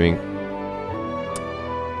 Dreaming.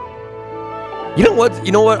 You know what?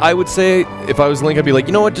 You know what I would say if I was Link? I'd be like,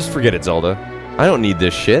 you know what? Just forget it, Zelda. I don't need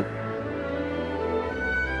this shit.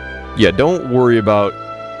 Yeah, don't worry about...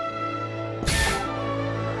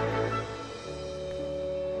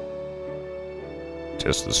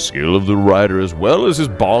 Test the skill of the rider as well as his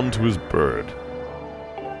bond to his bird.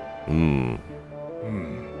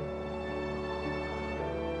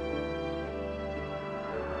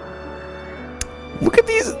 Look at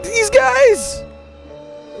these guys!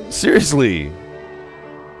 Seriously.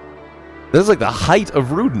 This is like the height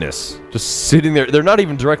of rudeness. Just sitting there. They're not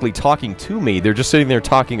even directly talking to me. They're just sitting there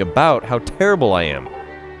talking about how terrible I am.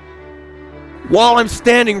 While I'm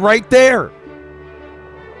standing right there!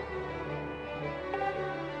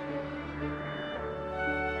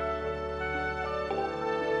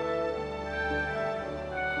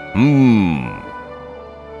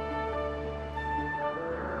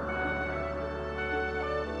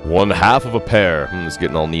 One half of a pair. It's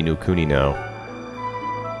getting all Ni no Kuni now.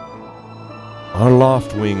 Our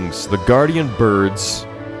loft wings, the guardian birds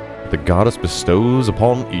the goddess bestows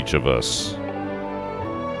upon each of us.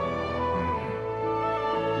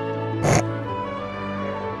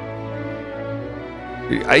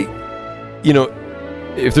 You know,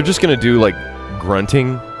 if they're just gonna do like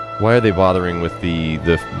grunting, why are they bothering with the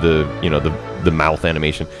mouth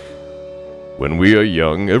animation? When we are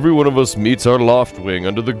young, every one of us meets our loft wing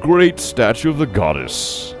under the great statue of the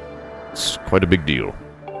goddess. It's quite a big deal.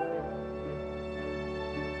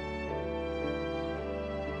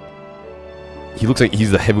 He looks like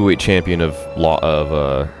he's the heavyweight champion of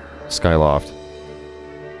Skyloft.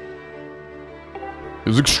 It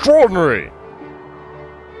was extraordinary!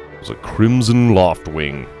 It was a crimson loft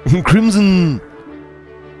wing. Crimson!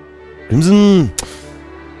 Crimson!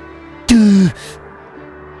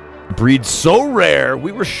 Breed so rare,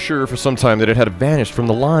 we were sure for some time that it had vanished from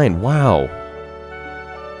the line. Wow.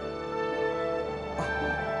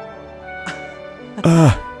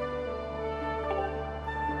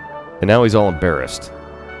 And now he's all embarrassed.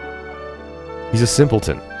 He's a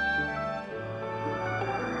simpleton.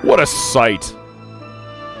 What a sight!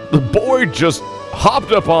 The boy just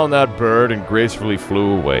hopped up on that bird and gracefully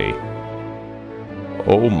flew away.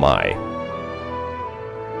 Oh my.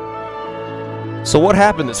 So what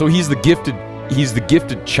happened? So he's the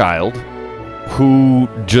gifted child who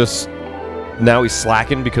just, now he's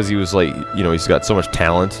slacking because he was like, you know, he's got so much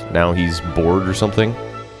talent. Now he's bored or something.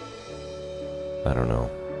 I don't know.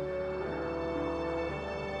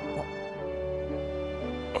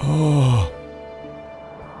 Oh.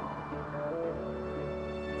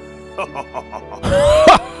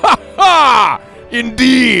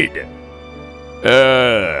 Indeed!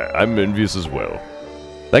 I'm envious as well.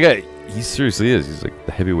 That guy, he seriously is. He's like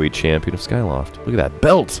the heavyweight champion of Skyloft. Look at that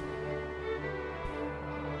belt!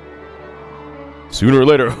 Sooner or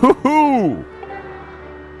later, hoo-hoo!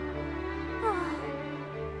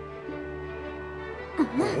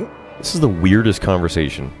 This is the weirdest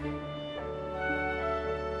conversation.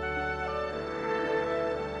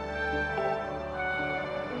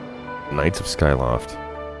 Knights of Skyloft.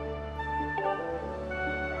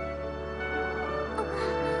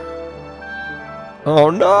 Oh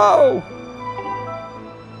no!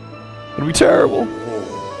 It'll be terrible.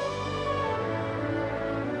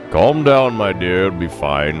 Calm down, my dear. It'll be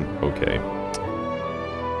fine. Okay.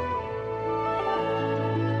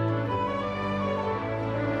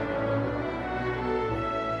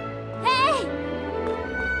 Hey!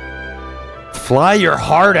 Fly your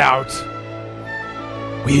heart out.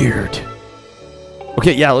 Weird.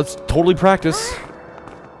 Okay, yeah, let's totally practice.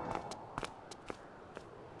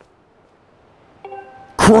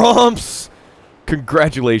 Crumps!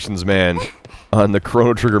 Congratulations, man, on the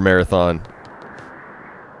Chrono Trigger Marathon.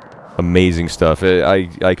 Amazing stuff.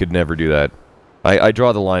 I could never do that. I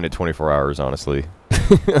draw the line at 24 hours, honestly.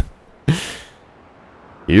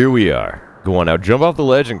 Here we are. Go on now, jump off the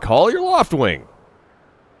ledge and call your loft wing.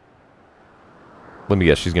 Let me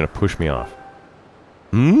guess, she's gonna push me off.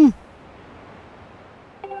 Hmm?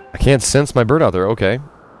 I can't sense my bird out there. Okay.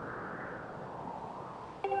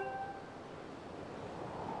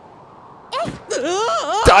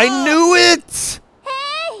 I knew it!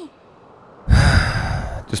 Hey!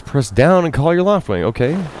 Just press down and call your loft wing.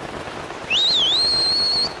 Okay.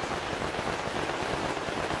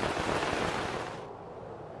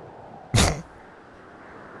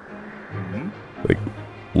 Like,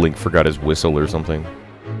 Link forgot his whistle or something.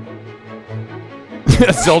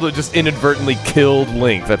 Zelda just inadvertently killed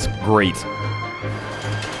Link. That's great.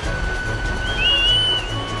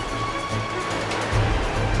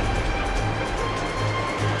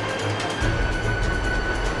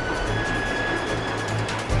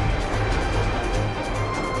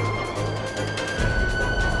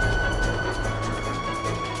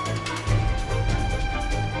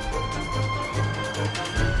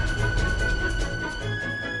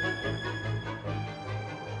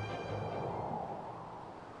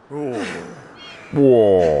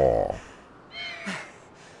 Whoa.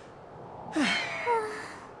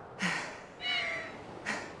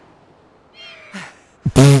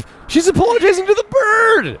 She's apologizing to the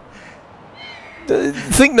bird!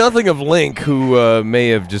 Think nothing of Link, who may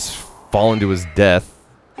have just fallen to his death.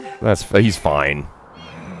 He's fine.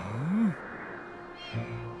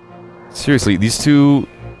 Seriously, these two,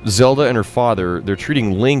 Zelda and her father, they're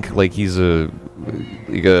treating Link like he's I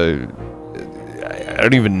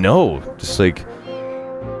don't even know. Just like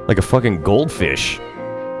a fucking goldfish.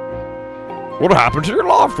 What happened to your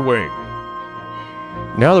loft wing?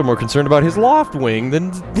 Now they're more concerned about his loft wing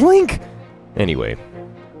than Link. Anyway.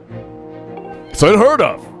 It's unheard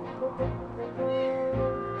of.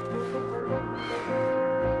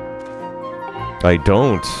 I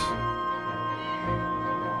don't.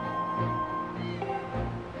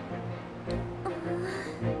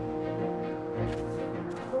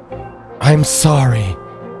 I'm sorry.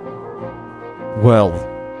 Well,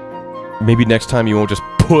 maybe next time you won't just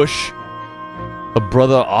push a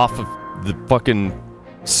brother off of the fucking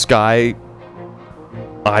sky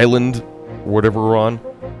island, or whatever we're on.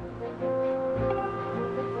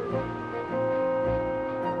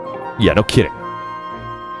 Yeah, no kidding.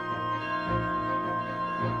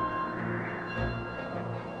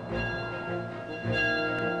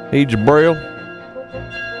 Hey, Jabril.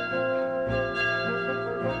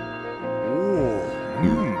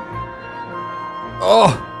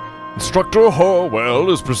 Oh, Instructor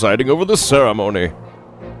Horwell is presiding over the ceremony.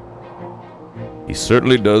 He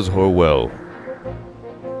certainly does Horwell.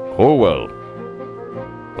 Horwell.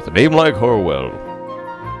 With a name like Horwell,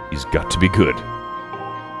 he's got to be good.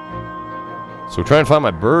 So try and find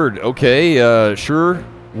my bird. Okay, sure,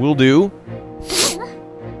 will do.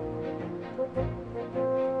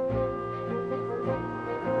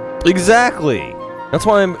 Exactly. That's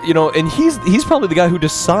why I'm, you know, and he's probably the guy who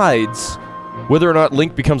decides whether or not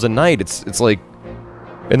Link becomes a knight. It's like,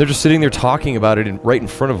 and they're just sitting there talking about it right in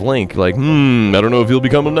front of Link, like, I don't know if he'll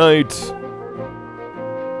become a knight.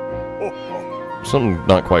 Something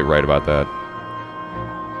not quite right about that.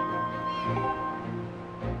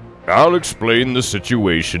 I'll explain the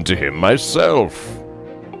situation to him myself.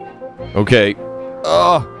 Okay.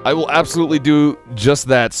 I will absolutely do just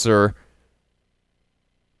that, sir.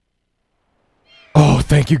 Oh,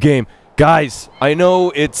 thank you, game. Guys, I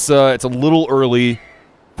know it's a little early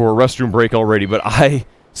for a restroom break already, but I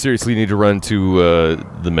seriously need to run to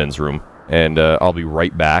the men's room, and I'll be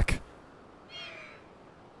right back.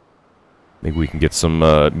 Maybe we can get some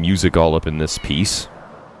music all up in this piece.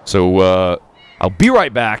 So, I'll be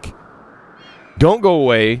right back. Don't go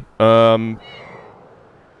away. We're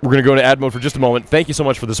going to go into ad mode for just a moment. Thank you so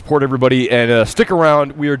much for the support, everybody, and stick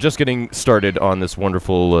around. We are just getting started on this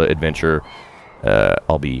wonderful adventure.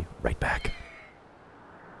 I'll be right back.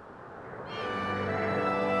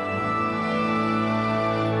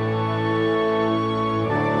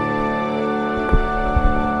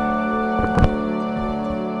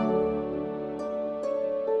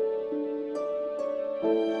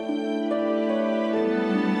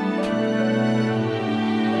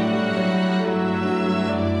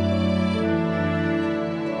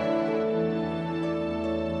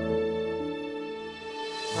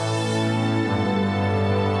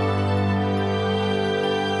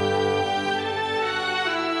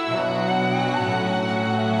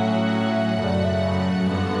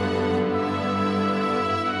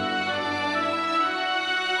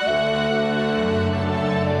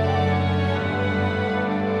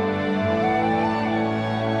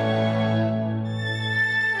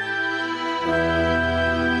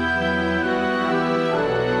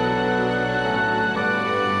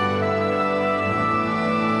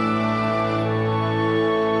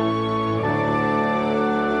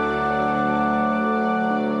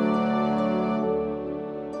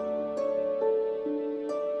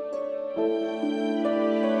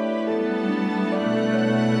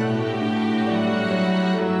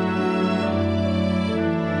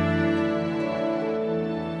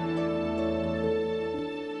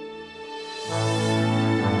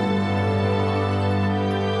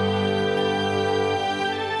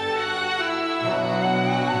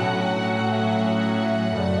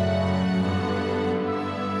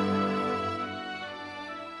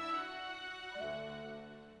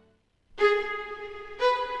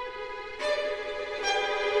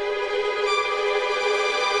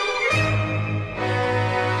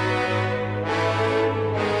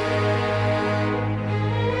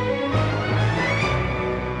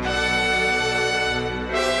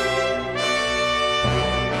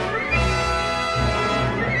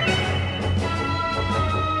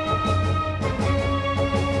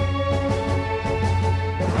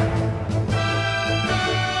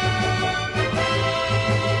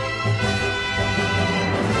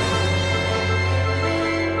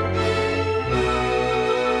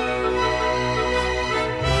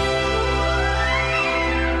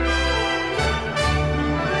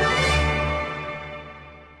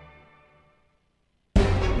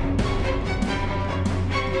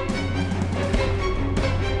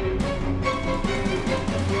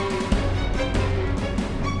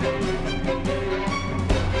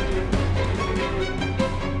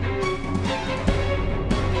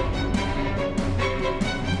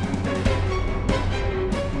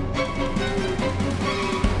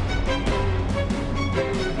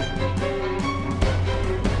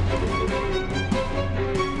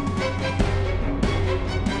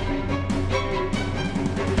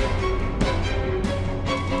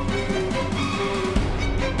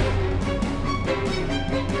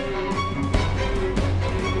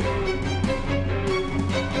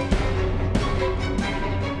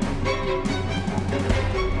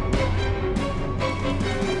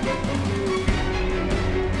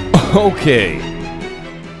 Okay.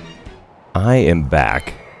 I am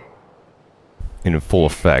back. In full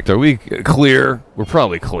effect. Are we clear? We're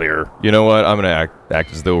probably clear. You know what? I'm gonna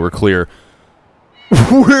act as though we're clear.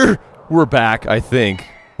 We're back, I think.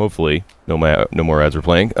 Hopefully. No more ads are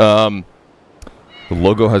playing. The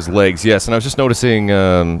logo has legs, yes, and I was just noticing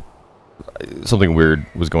something weird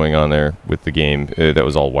was going on there with the game. That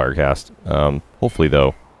was all Wirecast. Hopefully,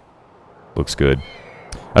 though, looks good.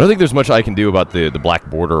 I don't think there's much I can do about the black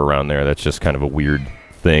border around there. That's just kind of a weird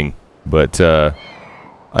thing. But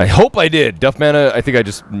I hope I did. Duff Mana, I think I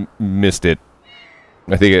just missed it.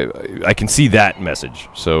 I think I can see that message,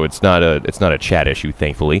 so it's not a chat issue,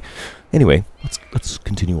 thankfully. Anyway, let's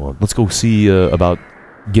continue on. Let's go see about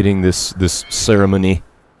getting this ceremony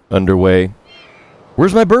underway.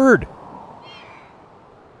 Where's my bird?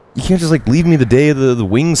 You can't just, like, leave me the day of the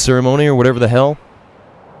wing ceremony or whatever the hell.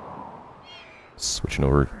 Switching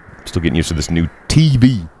over. Still getting used to this new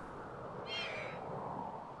TV.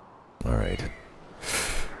 Alright.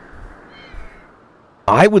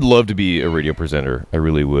 I would love to be a radio presenter. I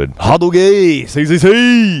really would. Hadoge!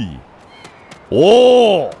 Say!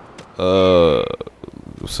 Oh!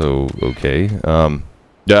 So, okay.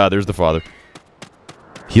 Yeah, there's the father.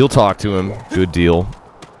 He'll talk to him. Good deal.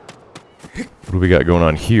 What do we got going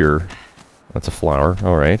on here? That's a flower.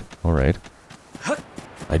 Alright, alright.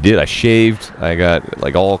 I shaved. I got,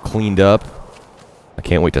 like, all cleaned up. I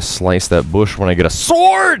can't wait to slice that bush when I get a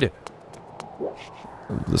sword!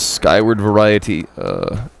 The Skyward variety.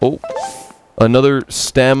 Oh. Another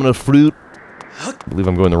stamina fruit. I believe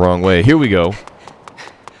I'm going the wrong way. Here we go.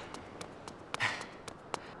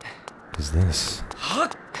 What is this?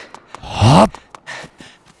 Hop!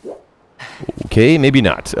 Okay, maybe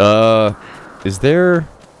not. Is there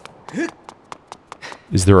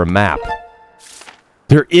a map?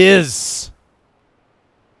 There is!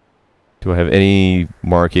 Do I have any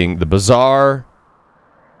marking? The Bazaar,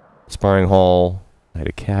 Sparring Hall, Night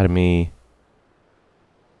Academy,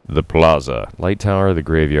 the Plaza, Light Tower, the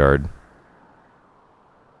Graveyard.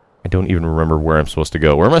 I don't even remember where I'm supposed to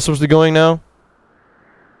go. Where am I supposed to be going now?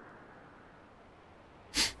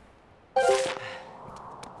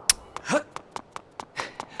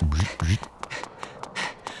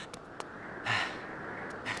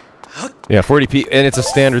 Yeah, 40p, and it's a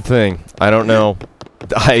standard thing. I don't know.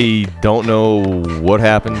 I don't know what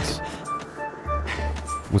happens.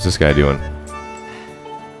 What's this guy doing?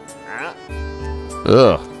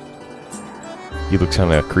 Ugh. He looks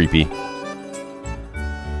kind of creepy.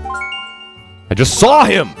 I just saw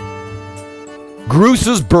him!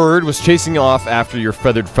 Groose's bird was chasing off after your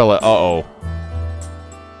feathered fella. Uh-oh.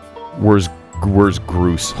 Where's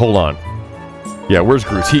Groose? Hold on. Yeah, where's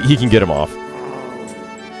Groose? He can get him off.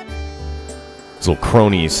 These little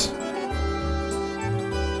cronies.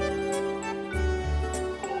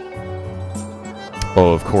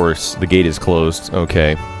 Oh, of course. The gate is closed.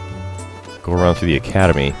 Okay. Go around through the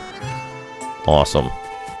academy. Awesome.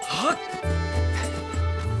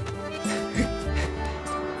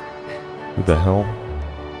 Who the hell?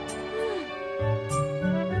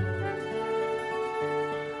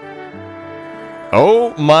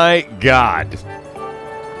 Oh my god.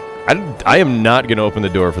 I am not gonna open the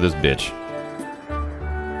door for this bitch.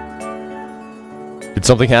 Did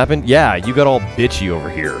something happen? Yeah, you got all bitchy over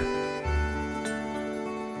here.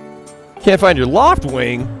 Can't find your loft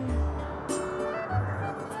wing?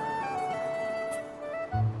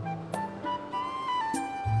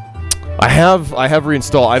 I have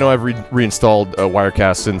reinstalled. I know I've reinstalled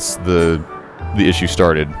Wirecast since the issue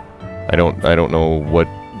started. I don't know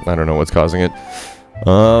what's causing it.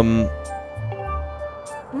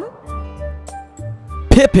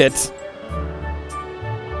 Pipit.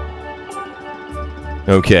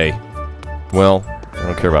 Okay. Well, I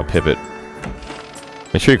don't care about Pipit.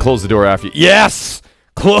 Make sure you close the door after you. Yes!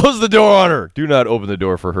 Close the door on her! Do not open the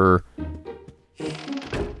door for her.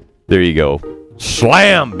 There you go.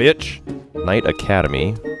 Slam, bitch! Night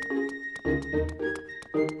Academy.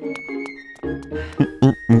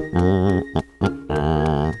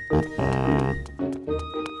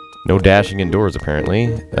 No dashing indoors, apparently.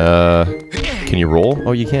 Can you roll?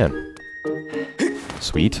 Oh, you can.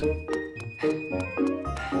 Sweet.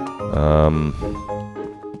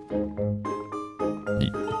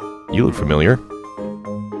 You look familiar.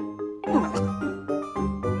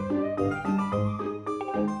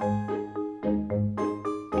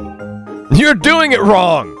 You're doing it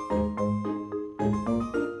wrong!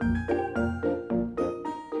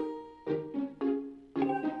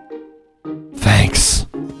 Thanks.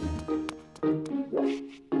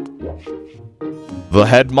 The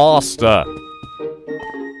headmaster.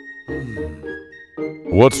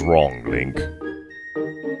 What's wrong, Link?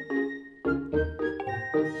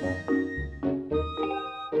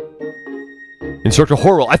 Instructor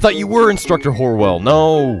Horwell. I thought you were Instructor Horwell.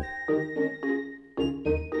 No.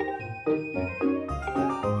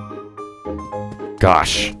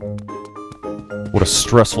 Gosh. What a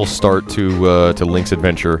stressful start to Link's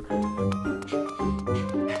adventure.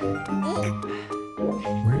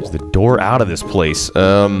 Where's the door out of this place?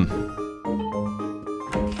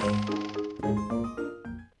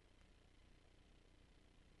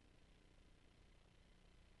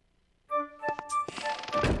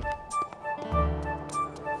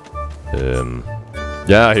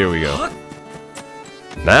 Yeah, here we go.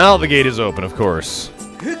 Now the gate is open, of course.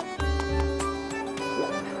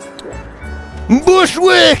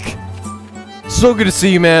 So good to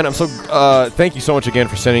see you, man. I'm so, thank you so much again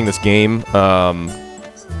for sending this game. I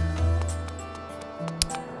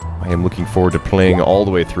am looking forward to playing all the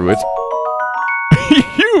way through it.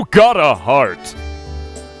 You got a heart!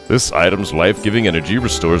 This item's life-giving energy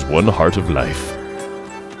restores 1 heart of life.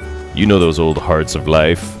 You know those old hearts of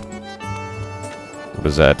life. What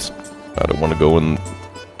is that? I don't want to go in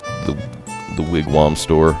the wigwam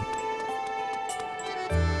store.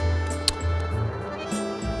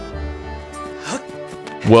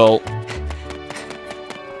 Well...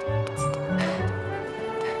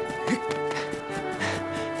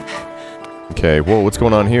 Okay, whoa, what's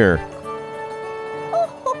going on here?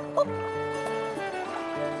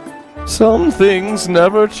 Some things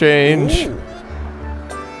never change. Ooh.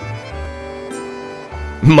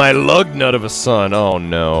 My lug nut of a son, oh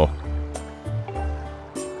no.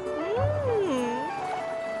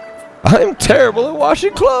 I'm terrible at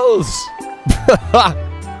washing clothes!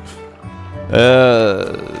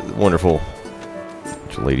 Wonderful.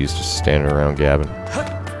 Bunch of ladies just standing around gabbing.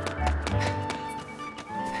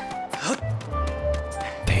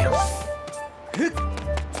 Damn.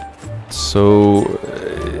 So,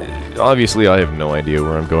 obviously I have no idea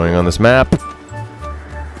where I'm going on this map.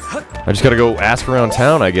 I just gotta go ask around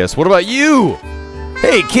town, I guess. What about you?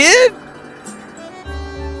 Hey, kid!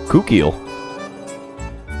 Kookeel.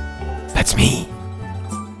 That's me.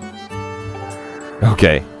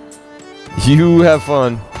 Okay. You have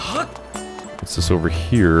fun. What's this over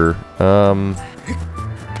here? What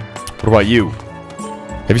about you?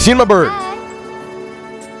 Have you seen my bird?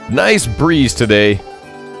 Nice breeze today.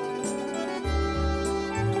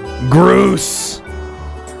 Gross.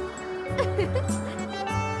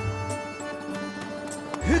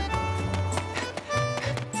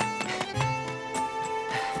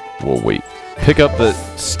 Whoa, wait. Pick up the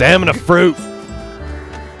stamina fruit.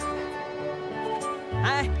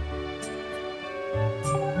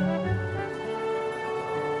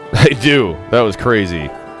 I do. That was crazy.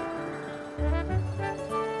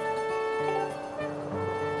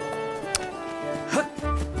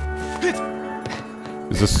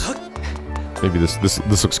 Is this... Maybe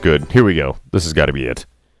this looks good. Here we go. This has got to be it.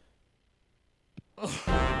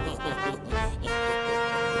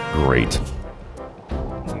 Great.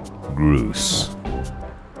 Gross.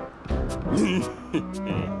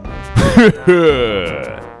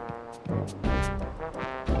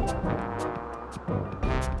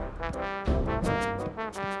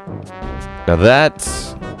 Now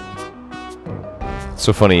that's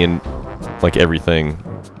so funny in like everything.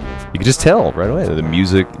 You can just tell right away. The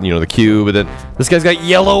music, you know, the cue, but then this guy's got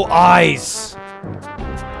yellow eyes.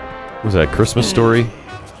 What was that, Christmas Story?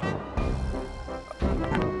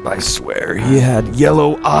 I swear he had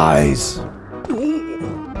yellow eyes.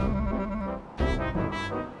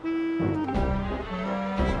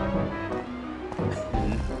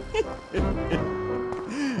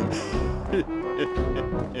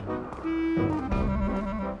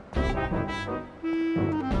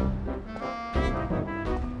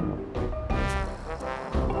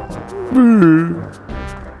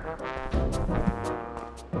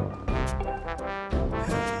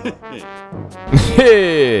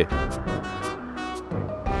 Hey!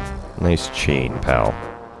 Nice chain, pal.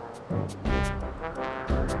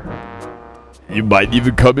 You might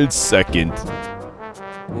even come in second.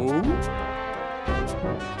 Oh?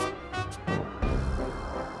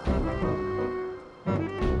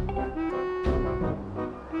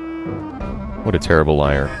 What a terrible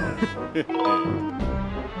liar.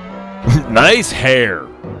 Nice hair!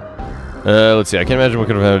 Let's see, I can't imagine what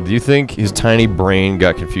could have happened. Do you think his tiny brain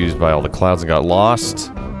got confused by all the clouds and got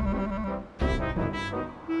lost?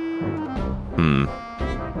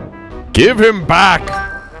 Give him back!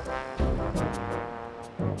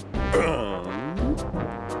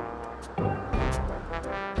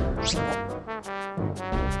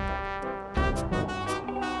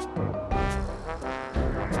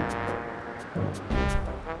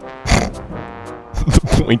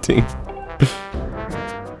 The pointing.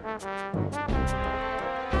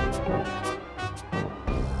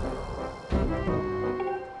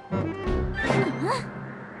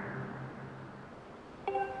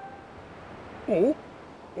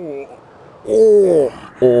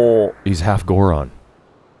 Oh, he's half Goron.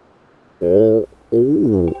 Oh.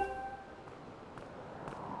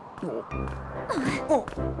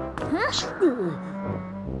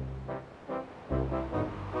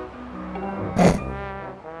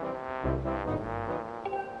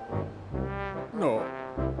 No.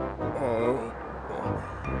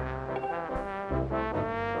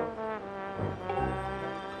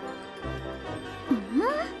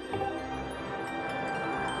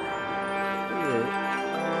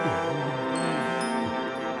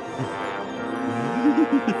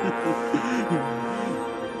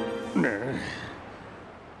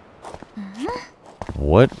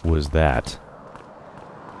 What was that?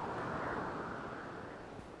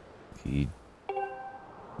 He...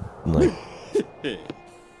 like...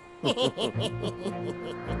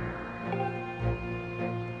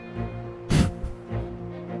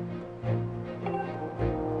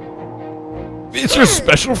 It's your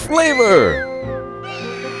special flavor!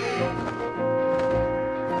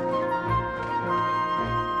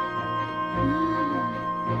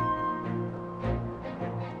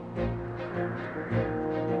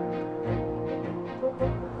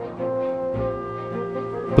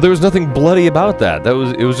 But there was nothing bloody about that. It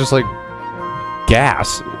was just like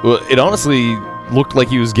gas. It honestly looked like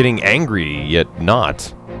he was getting angry, yet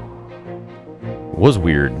not. It was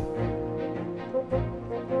weird.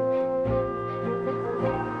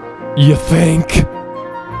 You think?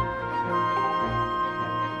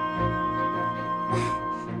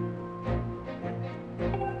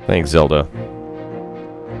 Thanks, Zelda.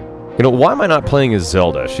 You know, why am I not playing as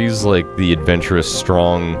Zelda? She's like the adventurous,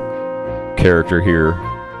 strong character here.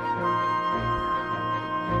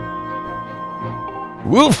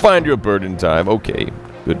 We'll find your bird in time. Okay,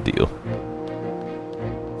 good deal.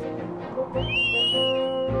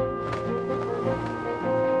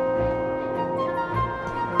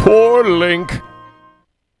 Poor Link.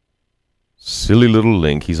 Silly little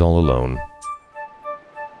Link, he's all alone.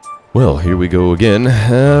 Well, here we go again.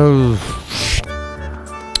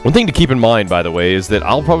 One thing to keep in mind, by the way, is that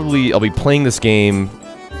I'll be playing this game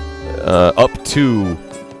up to...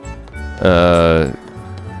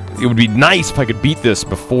 it would be nice if I could beat this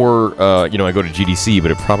before, you know, I go to GDC,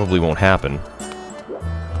 but it probably won't happen.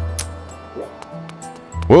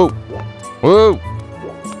 Whoa! Whoa!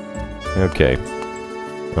 Okay.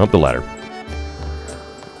 Up the ladder.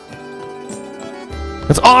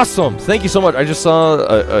 That's awesome! Thank you so much. I just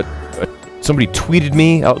saw somebody tweeted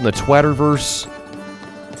me out in the Twatterverse,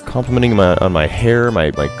 complimenting on my hair,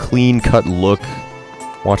 my clean-cut look,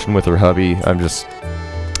 watching with her hubby. I'm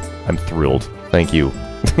thrilled. Thank you.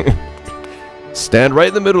 Stand right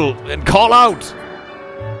in the middle and call out!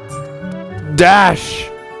 Dash!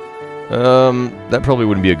 That probably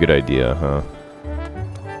wouldn't be a good idea, huh?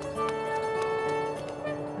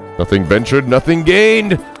 Nothing ventured, nothing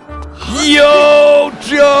gained! Yo,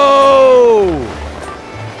 Joe!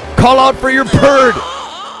 Call out for your bird!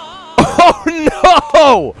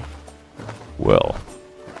 Oh, no! Well.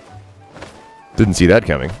 Didn't see that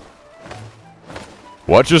coming.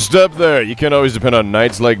 Watch your step there. You can't always depend on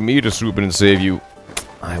knights like me to swoop in and save you.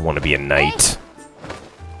 I want to be a knight.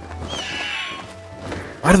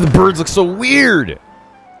 Why do the birds look so weird?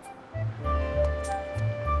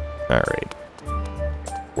 Alright.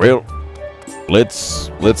 Well, let's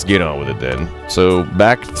get on with it then. So,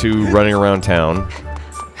 back to running around town.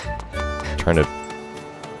 Trying to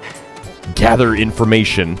gather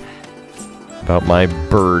information about my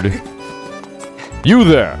bird. You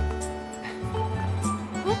there!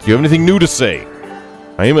 Do you have anything new to say?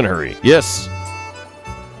 I am in a hurry. Yes.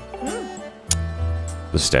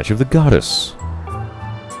 The statue of the goddess.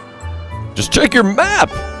 Just check your map!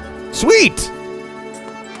 Sweet!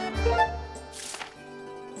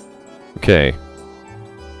 Okay.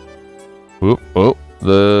 Whoop, oh,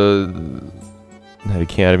 the Night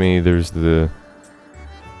Academy, there's the...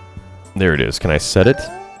 There it is. Can I set it?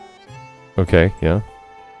 Okay, yeah.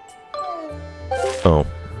 Oh.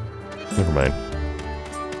 Never mind.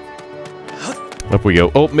 Up we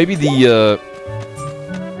go. Oh, maybe the,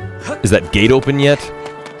 is that gate open yet?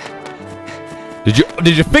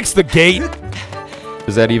 Did you fix the gate?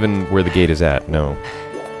 Is that even where the gate is at? No.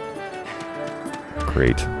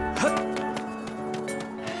 Great.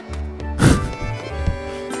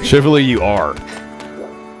 Chivalry you are.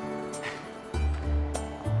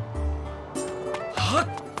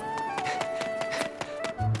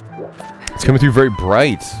 It's coming through very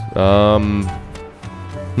bright.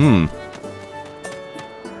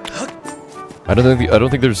 I don't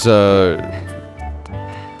think there's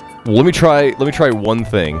well, let me try one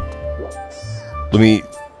thing. Let me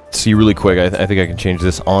see really quick. I think I can change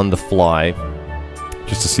this on the fly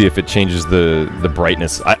just to see if it changes the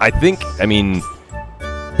brightness. I mean,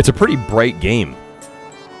 it's a pretty bright game.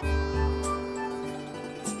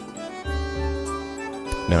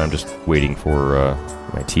 Now I'm just waiting for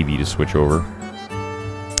my TV to switch over.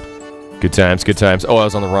 Good times, good times. Oh, I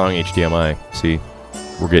was on the wrong HDMI. See?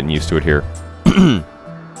 We're getting used to it here.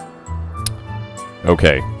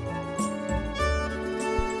 Okay.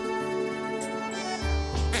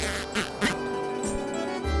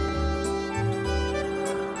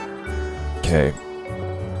 Okay.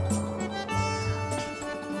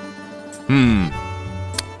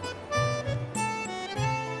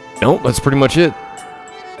 Nope, that's pretty much it.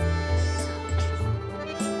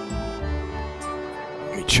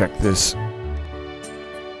 Let me check this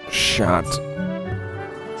shot.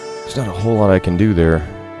 There's not a whole lot I can do there.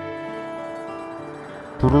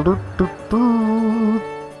 From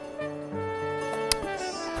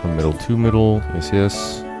middle to middle. Yes,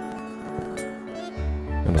 yes.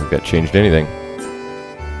 I don't think that changed anything.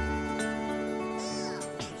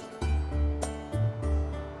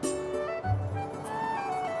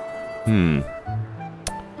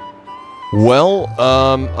 Well,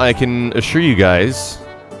 I can assure you guys,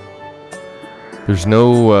 there's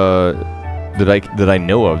no, that I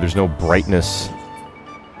know of, there's no brightness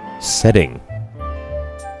setting.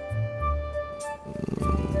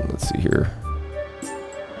 Let's see here.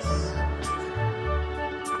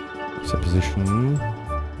 Set position.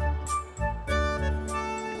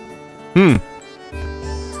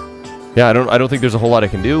 Yeah, I don't think there's a whole lot I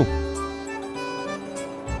can do.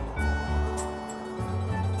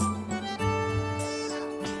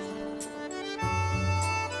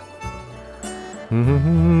 I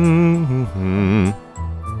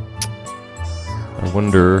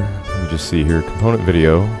wonder, let me just see here, component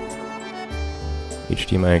video,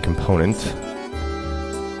 HDMI component,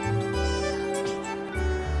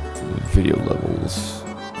 video levels,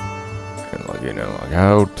 and log in and log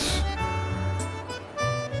out.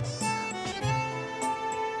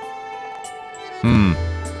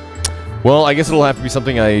 Well, I guess it'll have to be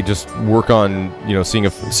something I just work on, you know, seeing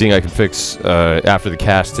I can fix after the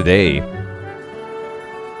cast today.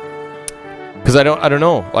 Because I don't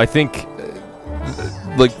know. I think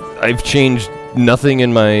like I've changed nothing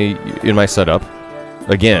in my setup.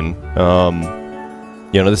 Again,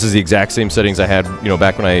 you know, this is the exact same settings I had, you know,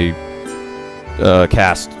 back when I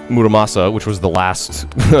cast Muramasa, which was the last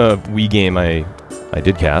Wii game I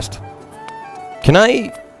did cast. Can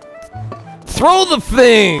I throw the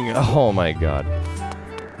thing? Oh my god.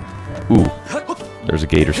 Ooh. There's a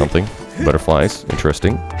gate or something. Butterflies.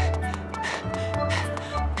 Interesting.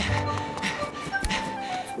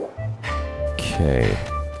 Okay.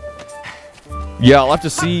 Yeah, I'll have to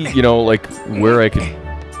see, you know, like, where I can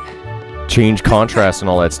change contrast and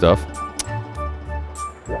all that stuff.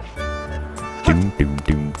 Doom, doom,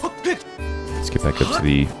 doom. Let's get back up to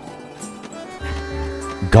the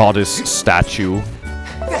goddess statue.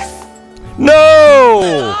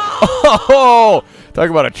 No! Oh! Talk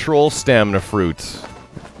about a troll stamina fruit.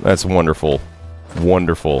 That's wonderful.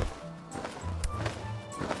 Wonderful.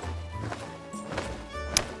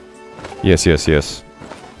 Yes, yes, yes.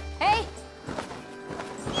 Hey.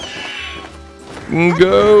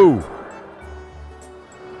 Go!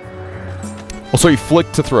 Oh, so you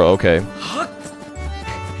flick to throw, okay.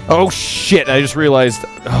 Oh shit, I just realized.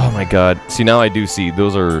 Oh my god. See, now I do see.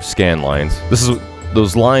 Those are scan lines.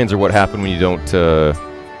 Those lines are what happen when you don't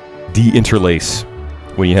de-interlace.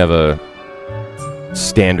 When you have a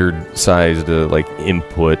standard sized like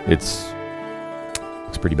input, it's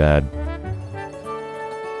pretty bad.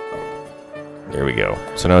 There we go.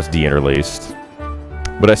 So now it's de-interlaced.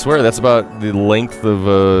 But I swear that's about the length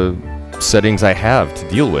of settings I have to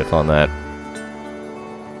deal with on that.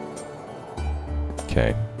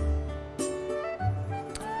 Okay.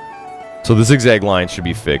 So the zigzag line should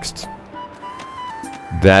be fixed.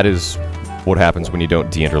 That is what happens when you don't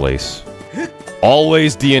de-interlace.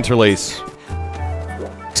 Always de-interlace.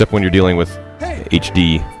 Except when you're dealing with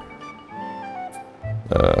HD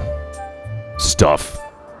stuff.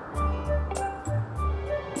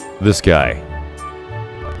 This guy.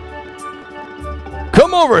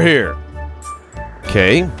 Come over here!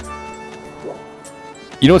 Okay.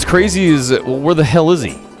 You know what's crazy is, well, where the hell is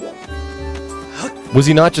he? Was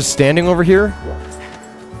he not just standing over here?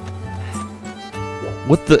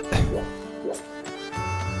 What the...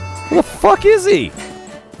 Where the fuck is he?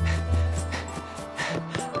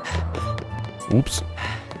 Oops.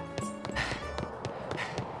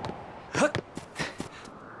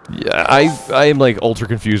 Yeah, I am like ultra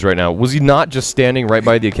confused right now. Was he not just standing right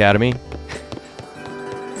by the academy?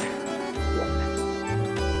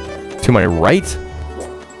 To my right?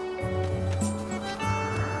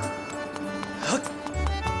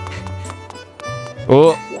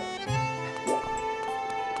 Oh.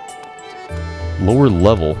 Lower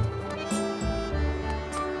level.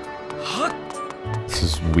 This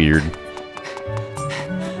is weird.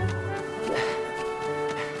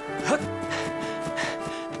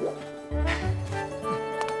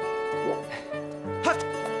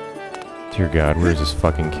 Dear God, where's this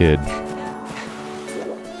fucking kid?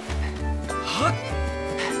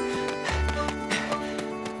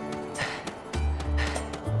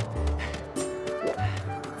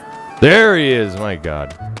 There he is, my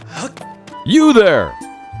God. You there!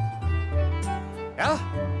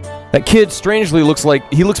 That kid strangely looks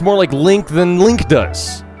more like Link than Link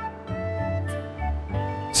does.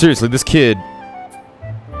 Seriously, this kid.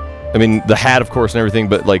 I mean, the hat, of course, and everything,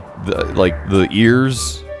 but like the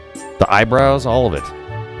ears, the eyebrows, all of it.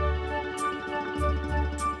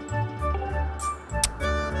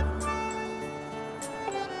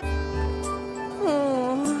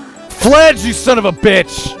 Fledge, you son of a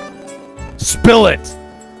bitch! Spill it!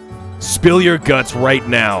 Spill your guts right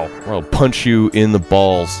now, or I'll punch you in the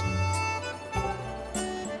balls.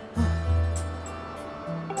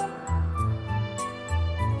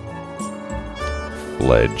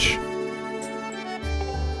 Fledge.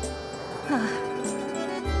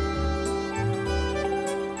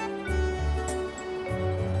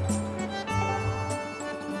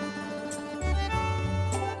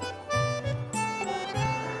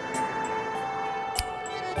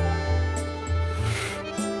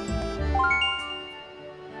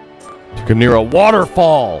 Took him near a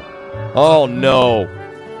waterfall. Oh no.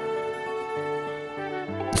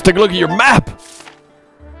 Let's take a look at your map.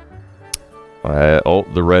 Oh,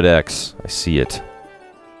 the red X. I see it.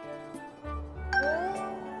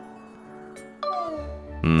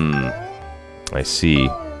 I see.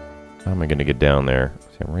 How am I gonna get down there?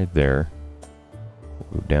 See, I'm right there.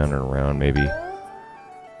 Move down and around, maybe. We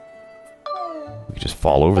could just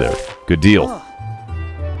fall over there. Good deal.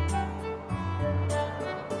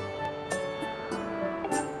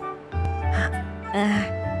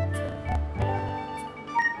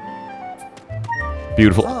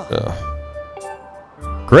 Beautiful.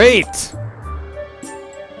 Great!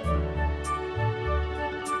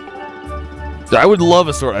 I would love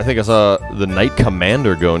a sword. I think I saw the Knight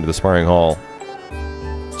Commander go into the sparring hall.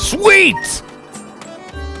 Sweet!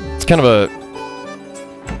 It's kind of a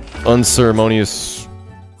unceremonious,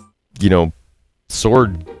 you know,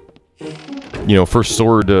 sword, you know, first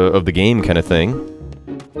sword of the game kind of thing.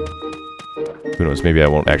 Who knows, maybe I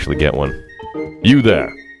won't actually get one. You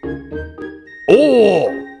there!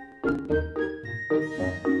 Oh!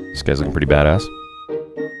 This guy's looking pretty badass.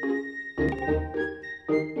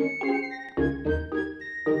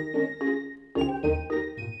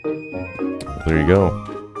 There you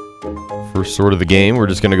go. First sword of the game. We're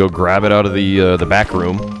just gonna go grab it out of the back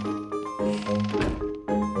room.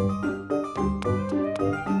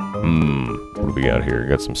 What do we got here?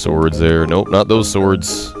 Got some swords there. Nope, not those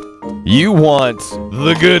swords. You want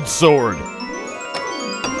the good sword.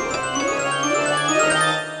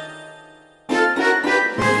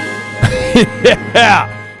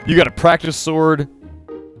 Yeah! You got a practice sword.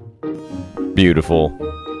 Beautiful.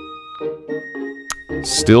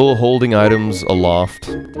 Still holding items aloft.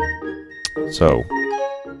 So,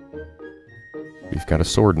 we've got a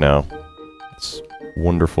sword now. It's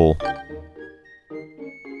wonderful.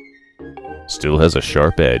 Still has a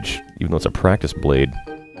sharp edge, even though it's a practice blade.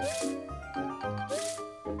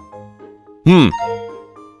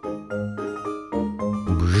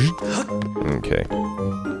 Okay.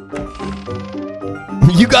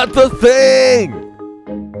 You got the thing!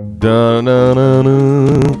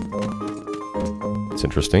 Da-na-na-na. It's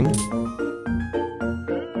interesting.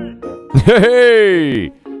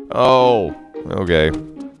 Hey! Oh, okay.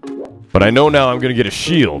 But I know now I'm gonna get a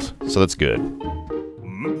shield, so that's good.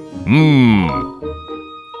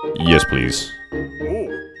 Yes, please.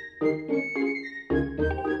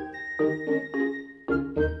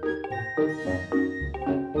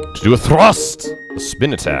 To do a thrust! A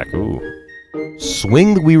spin attack, ooh.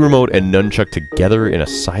 Swing the Wii Remote and Nunchuck together in a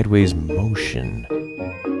sideways motion.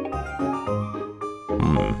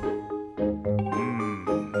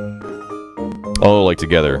 Oh, like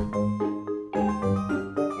together.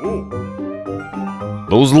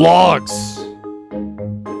 Those logs!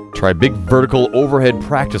 Try big vertical overhead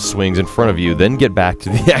practice swings in front of you, then get back to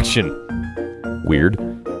the action. Weird.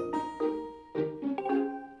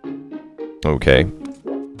 Okay.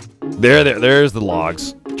 There's the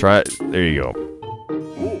logs. Try it. There you go.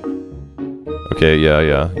 Okay,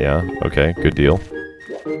 yeah. Okay, good deal.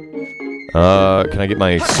 Can I get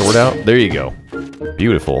my sword out? There you go.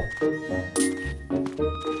 Beautiful.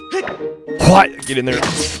 What? Get in there.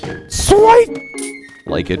 Swipe!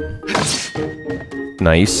 Like it.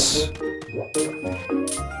 Nice.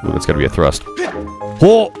 Ooh, that's gotta be a thrust.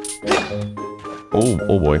 Oh!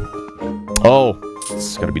 Oh boy. Oh!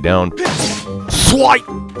 It's gotta be down. Swipe!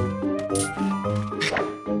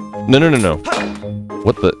 No.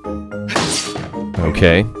 What the?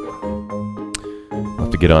 Okay. I'll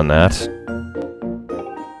have to get on that.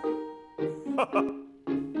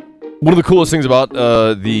 One of the coolest things about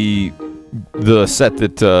the set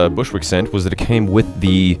that Bushwick sent was that it came with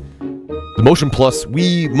the Motion Plus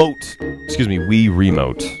Wii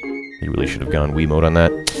Remote. He really should have gone Wii Remote on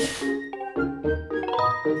that.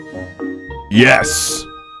 Yes!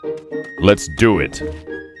 Let's do it.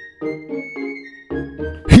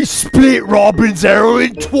 He split Robin's arrow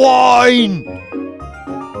in twine!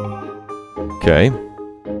 Okay.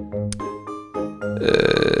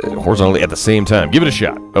 Horizontally at the same time. Give it a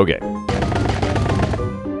shot. Okay.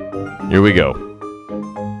 Here we go.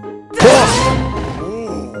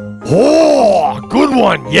 Oh, good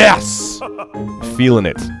one! Yes! Feeling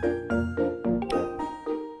it.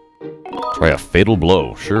 Try a fatal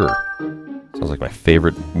blow. Sure. Sounds like my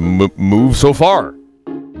favorite move so far.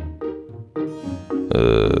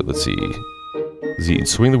 Let's see. Z,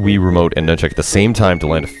 swing the Wii remote and nunchuck at the same time to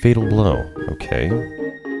land a fatal blow. Okay.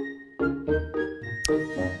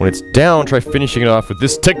 When it's down, try finishing it off with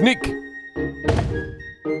this technique.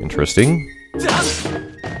 Interesting.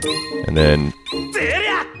 And then...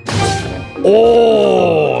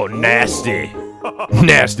 Oh, nasty.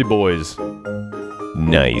 Nasty boys.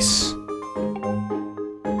 Nice.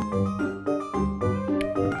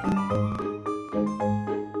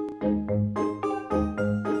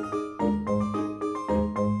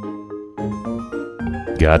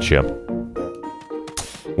 Gotcha.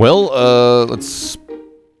 Well, let's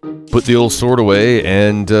put the old sword away,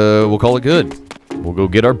 and we'll call it good. We'll go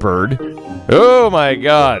get our bird. Oh my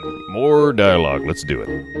god! More dialogue. Let's do it.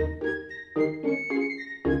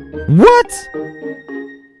 What?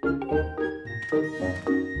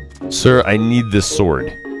 Sir, I need this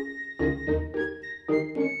sword.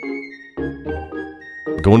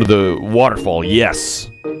 Going to the waterfall, yes.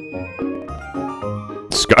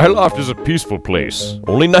 Skyloft is a peaceful place.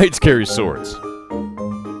 Only knights carry swords.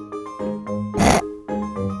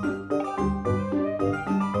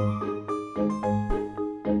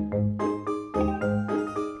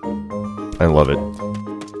 I love it.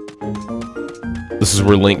 This is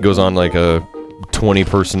where Link goes on like a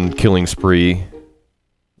 20-person killing spree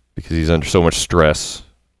because he's under so much stress.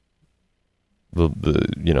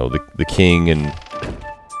 The king and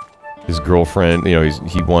his girlfriend, you know,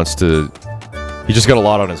 he wants to. He just got a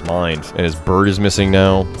lot on his mind, and his bird is missing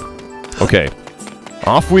now. Okay,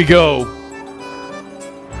 off we go.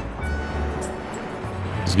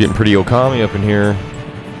 It's getting pretty Okami up in here.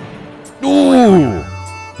 Ooh,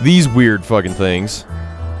 these weird fucking things.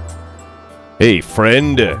 Hey,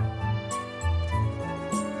 friend. A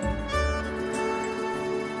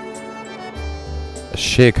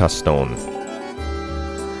Sheikah stone.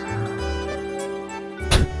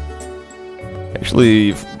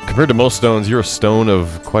 Actually, compared to most stones, you're a stone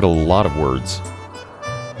of quite a lot of words.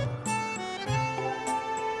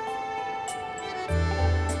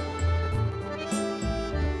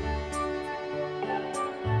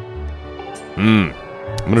 I'm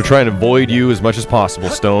gonna try and avoid you as much as possible,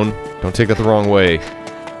 stone. Don't take that the wrong way.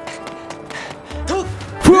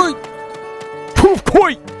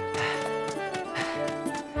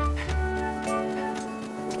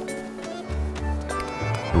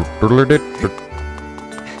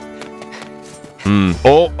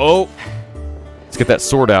 Oh! Let's get that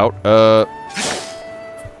sword out.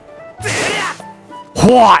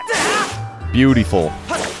 What? Beautiful.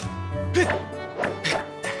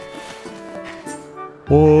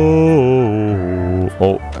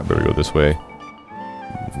 Oh, I better go this way.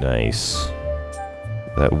 Nice.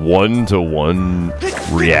 That one-to-one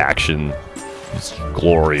reaction is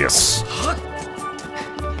glorious.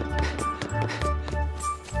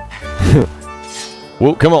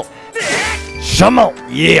 Whoa, come on. Come on,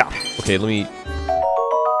 yeah. Okay, let me...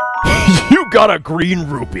 You got a green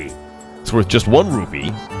rupee. It's worth just 1 rupee.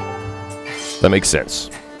 That makes sense.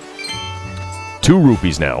 2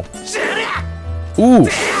 rupees now. Ooh,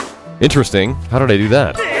 interesting. How did I do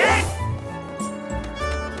that?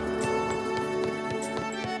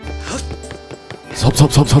 Help.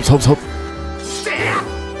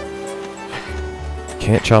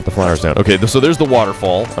 Can't chop the flowers down. Okay, so there's the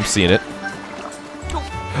waterfall. I'm seeing it.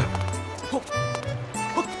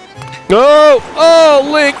 No! Oh,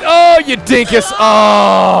 Link! Oh, you dinkus!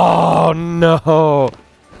 Oh, no!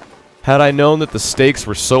 Had I known that the stakes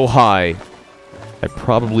were so high, I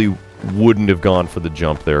probably wouldn't have gone for the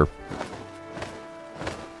jump there.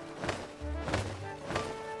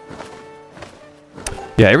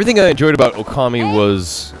 Yeah, everything I enjoyed about Okami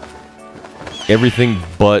was everything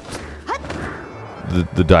but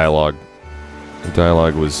the dialogue. The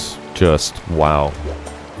dialogue was just wow.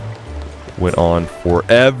 Went on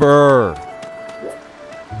forever.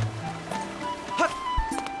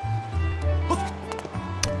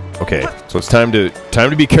 Okay, so it's time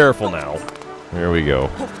to be careful now. There we go.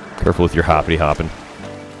 Careful with your hoppity hopping.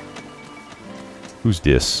 Who's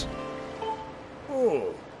this?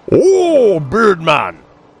 Oh, Beardman.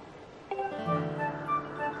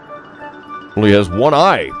 Only has 1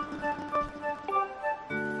 eye.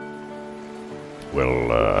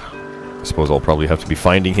 Well, I suppose I'll probably have to be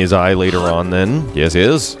finding his eye later on then. Yes,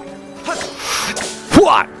 is.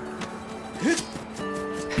 What?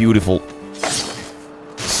 Beautiful.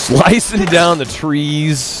 Slicing down the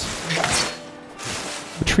trees.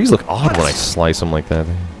 The trees look odd when I slice them like that.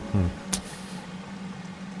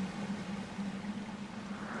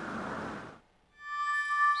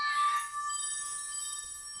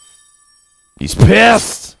 He's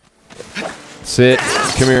pissed! Sit.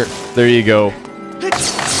 Come here. There you go.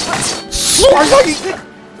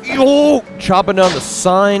 Oh, chopping down the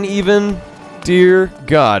sign even. Dear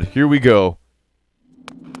God. Here we go.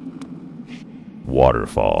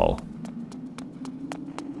 Waterfall.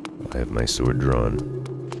 I have my sword drawn.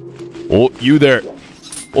 Oh, you there.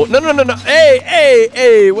 Oh, no, no, no, no. Hey, hey,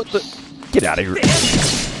 hey. What the? Get out of here.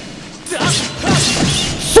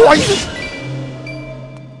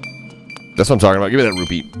 That's what I'm talking about. Give me that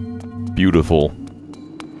rupee. Beautiful.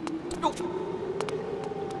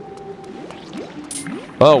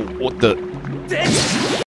 Oh, what the?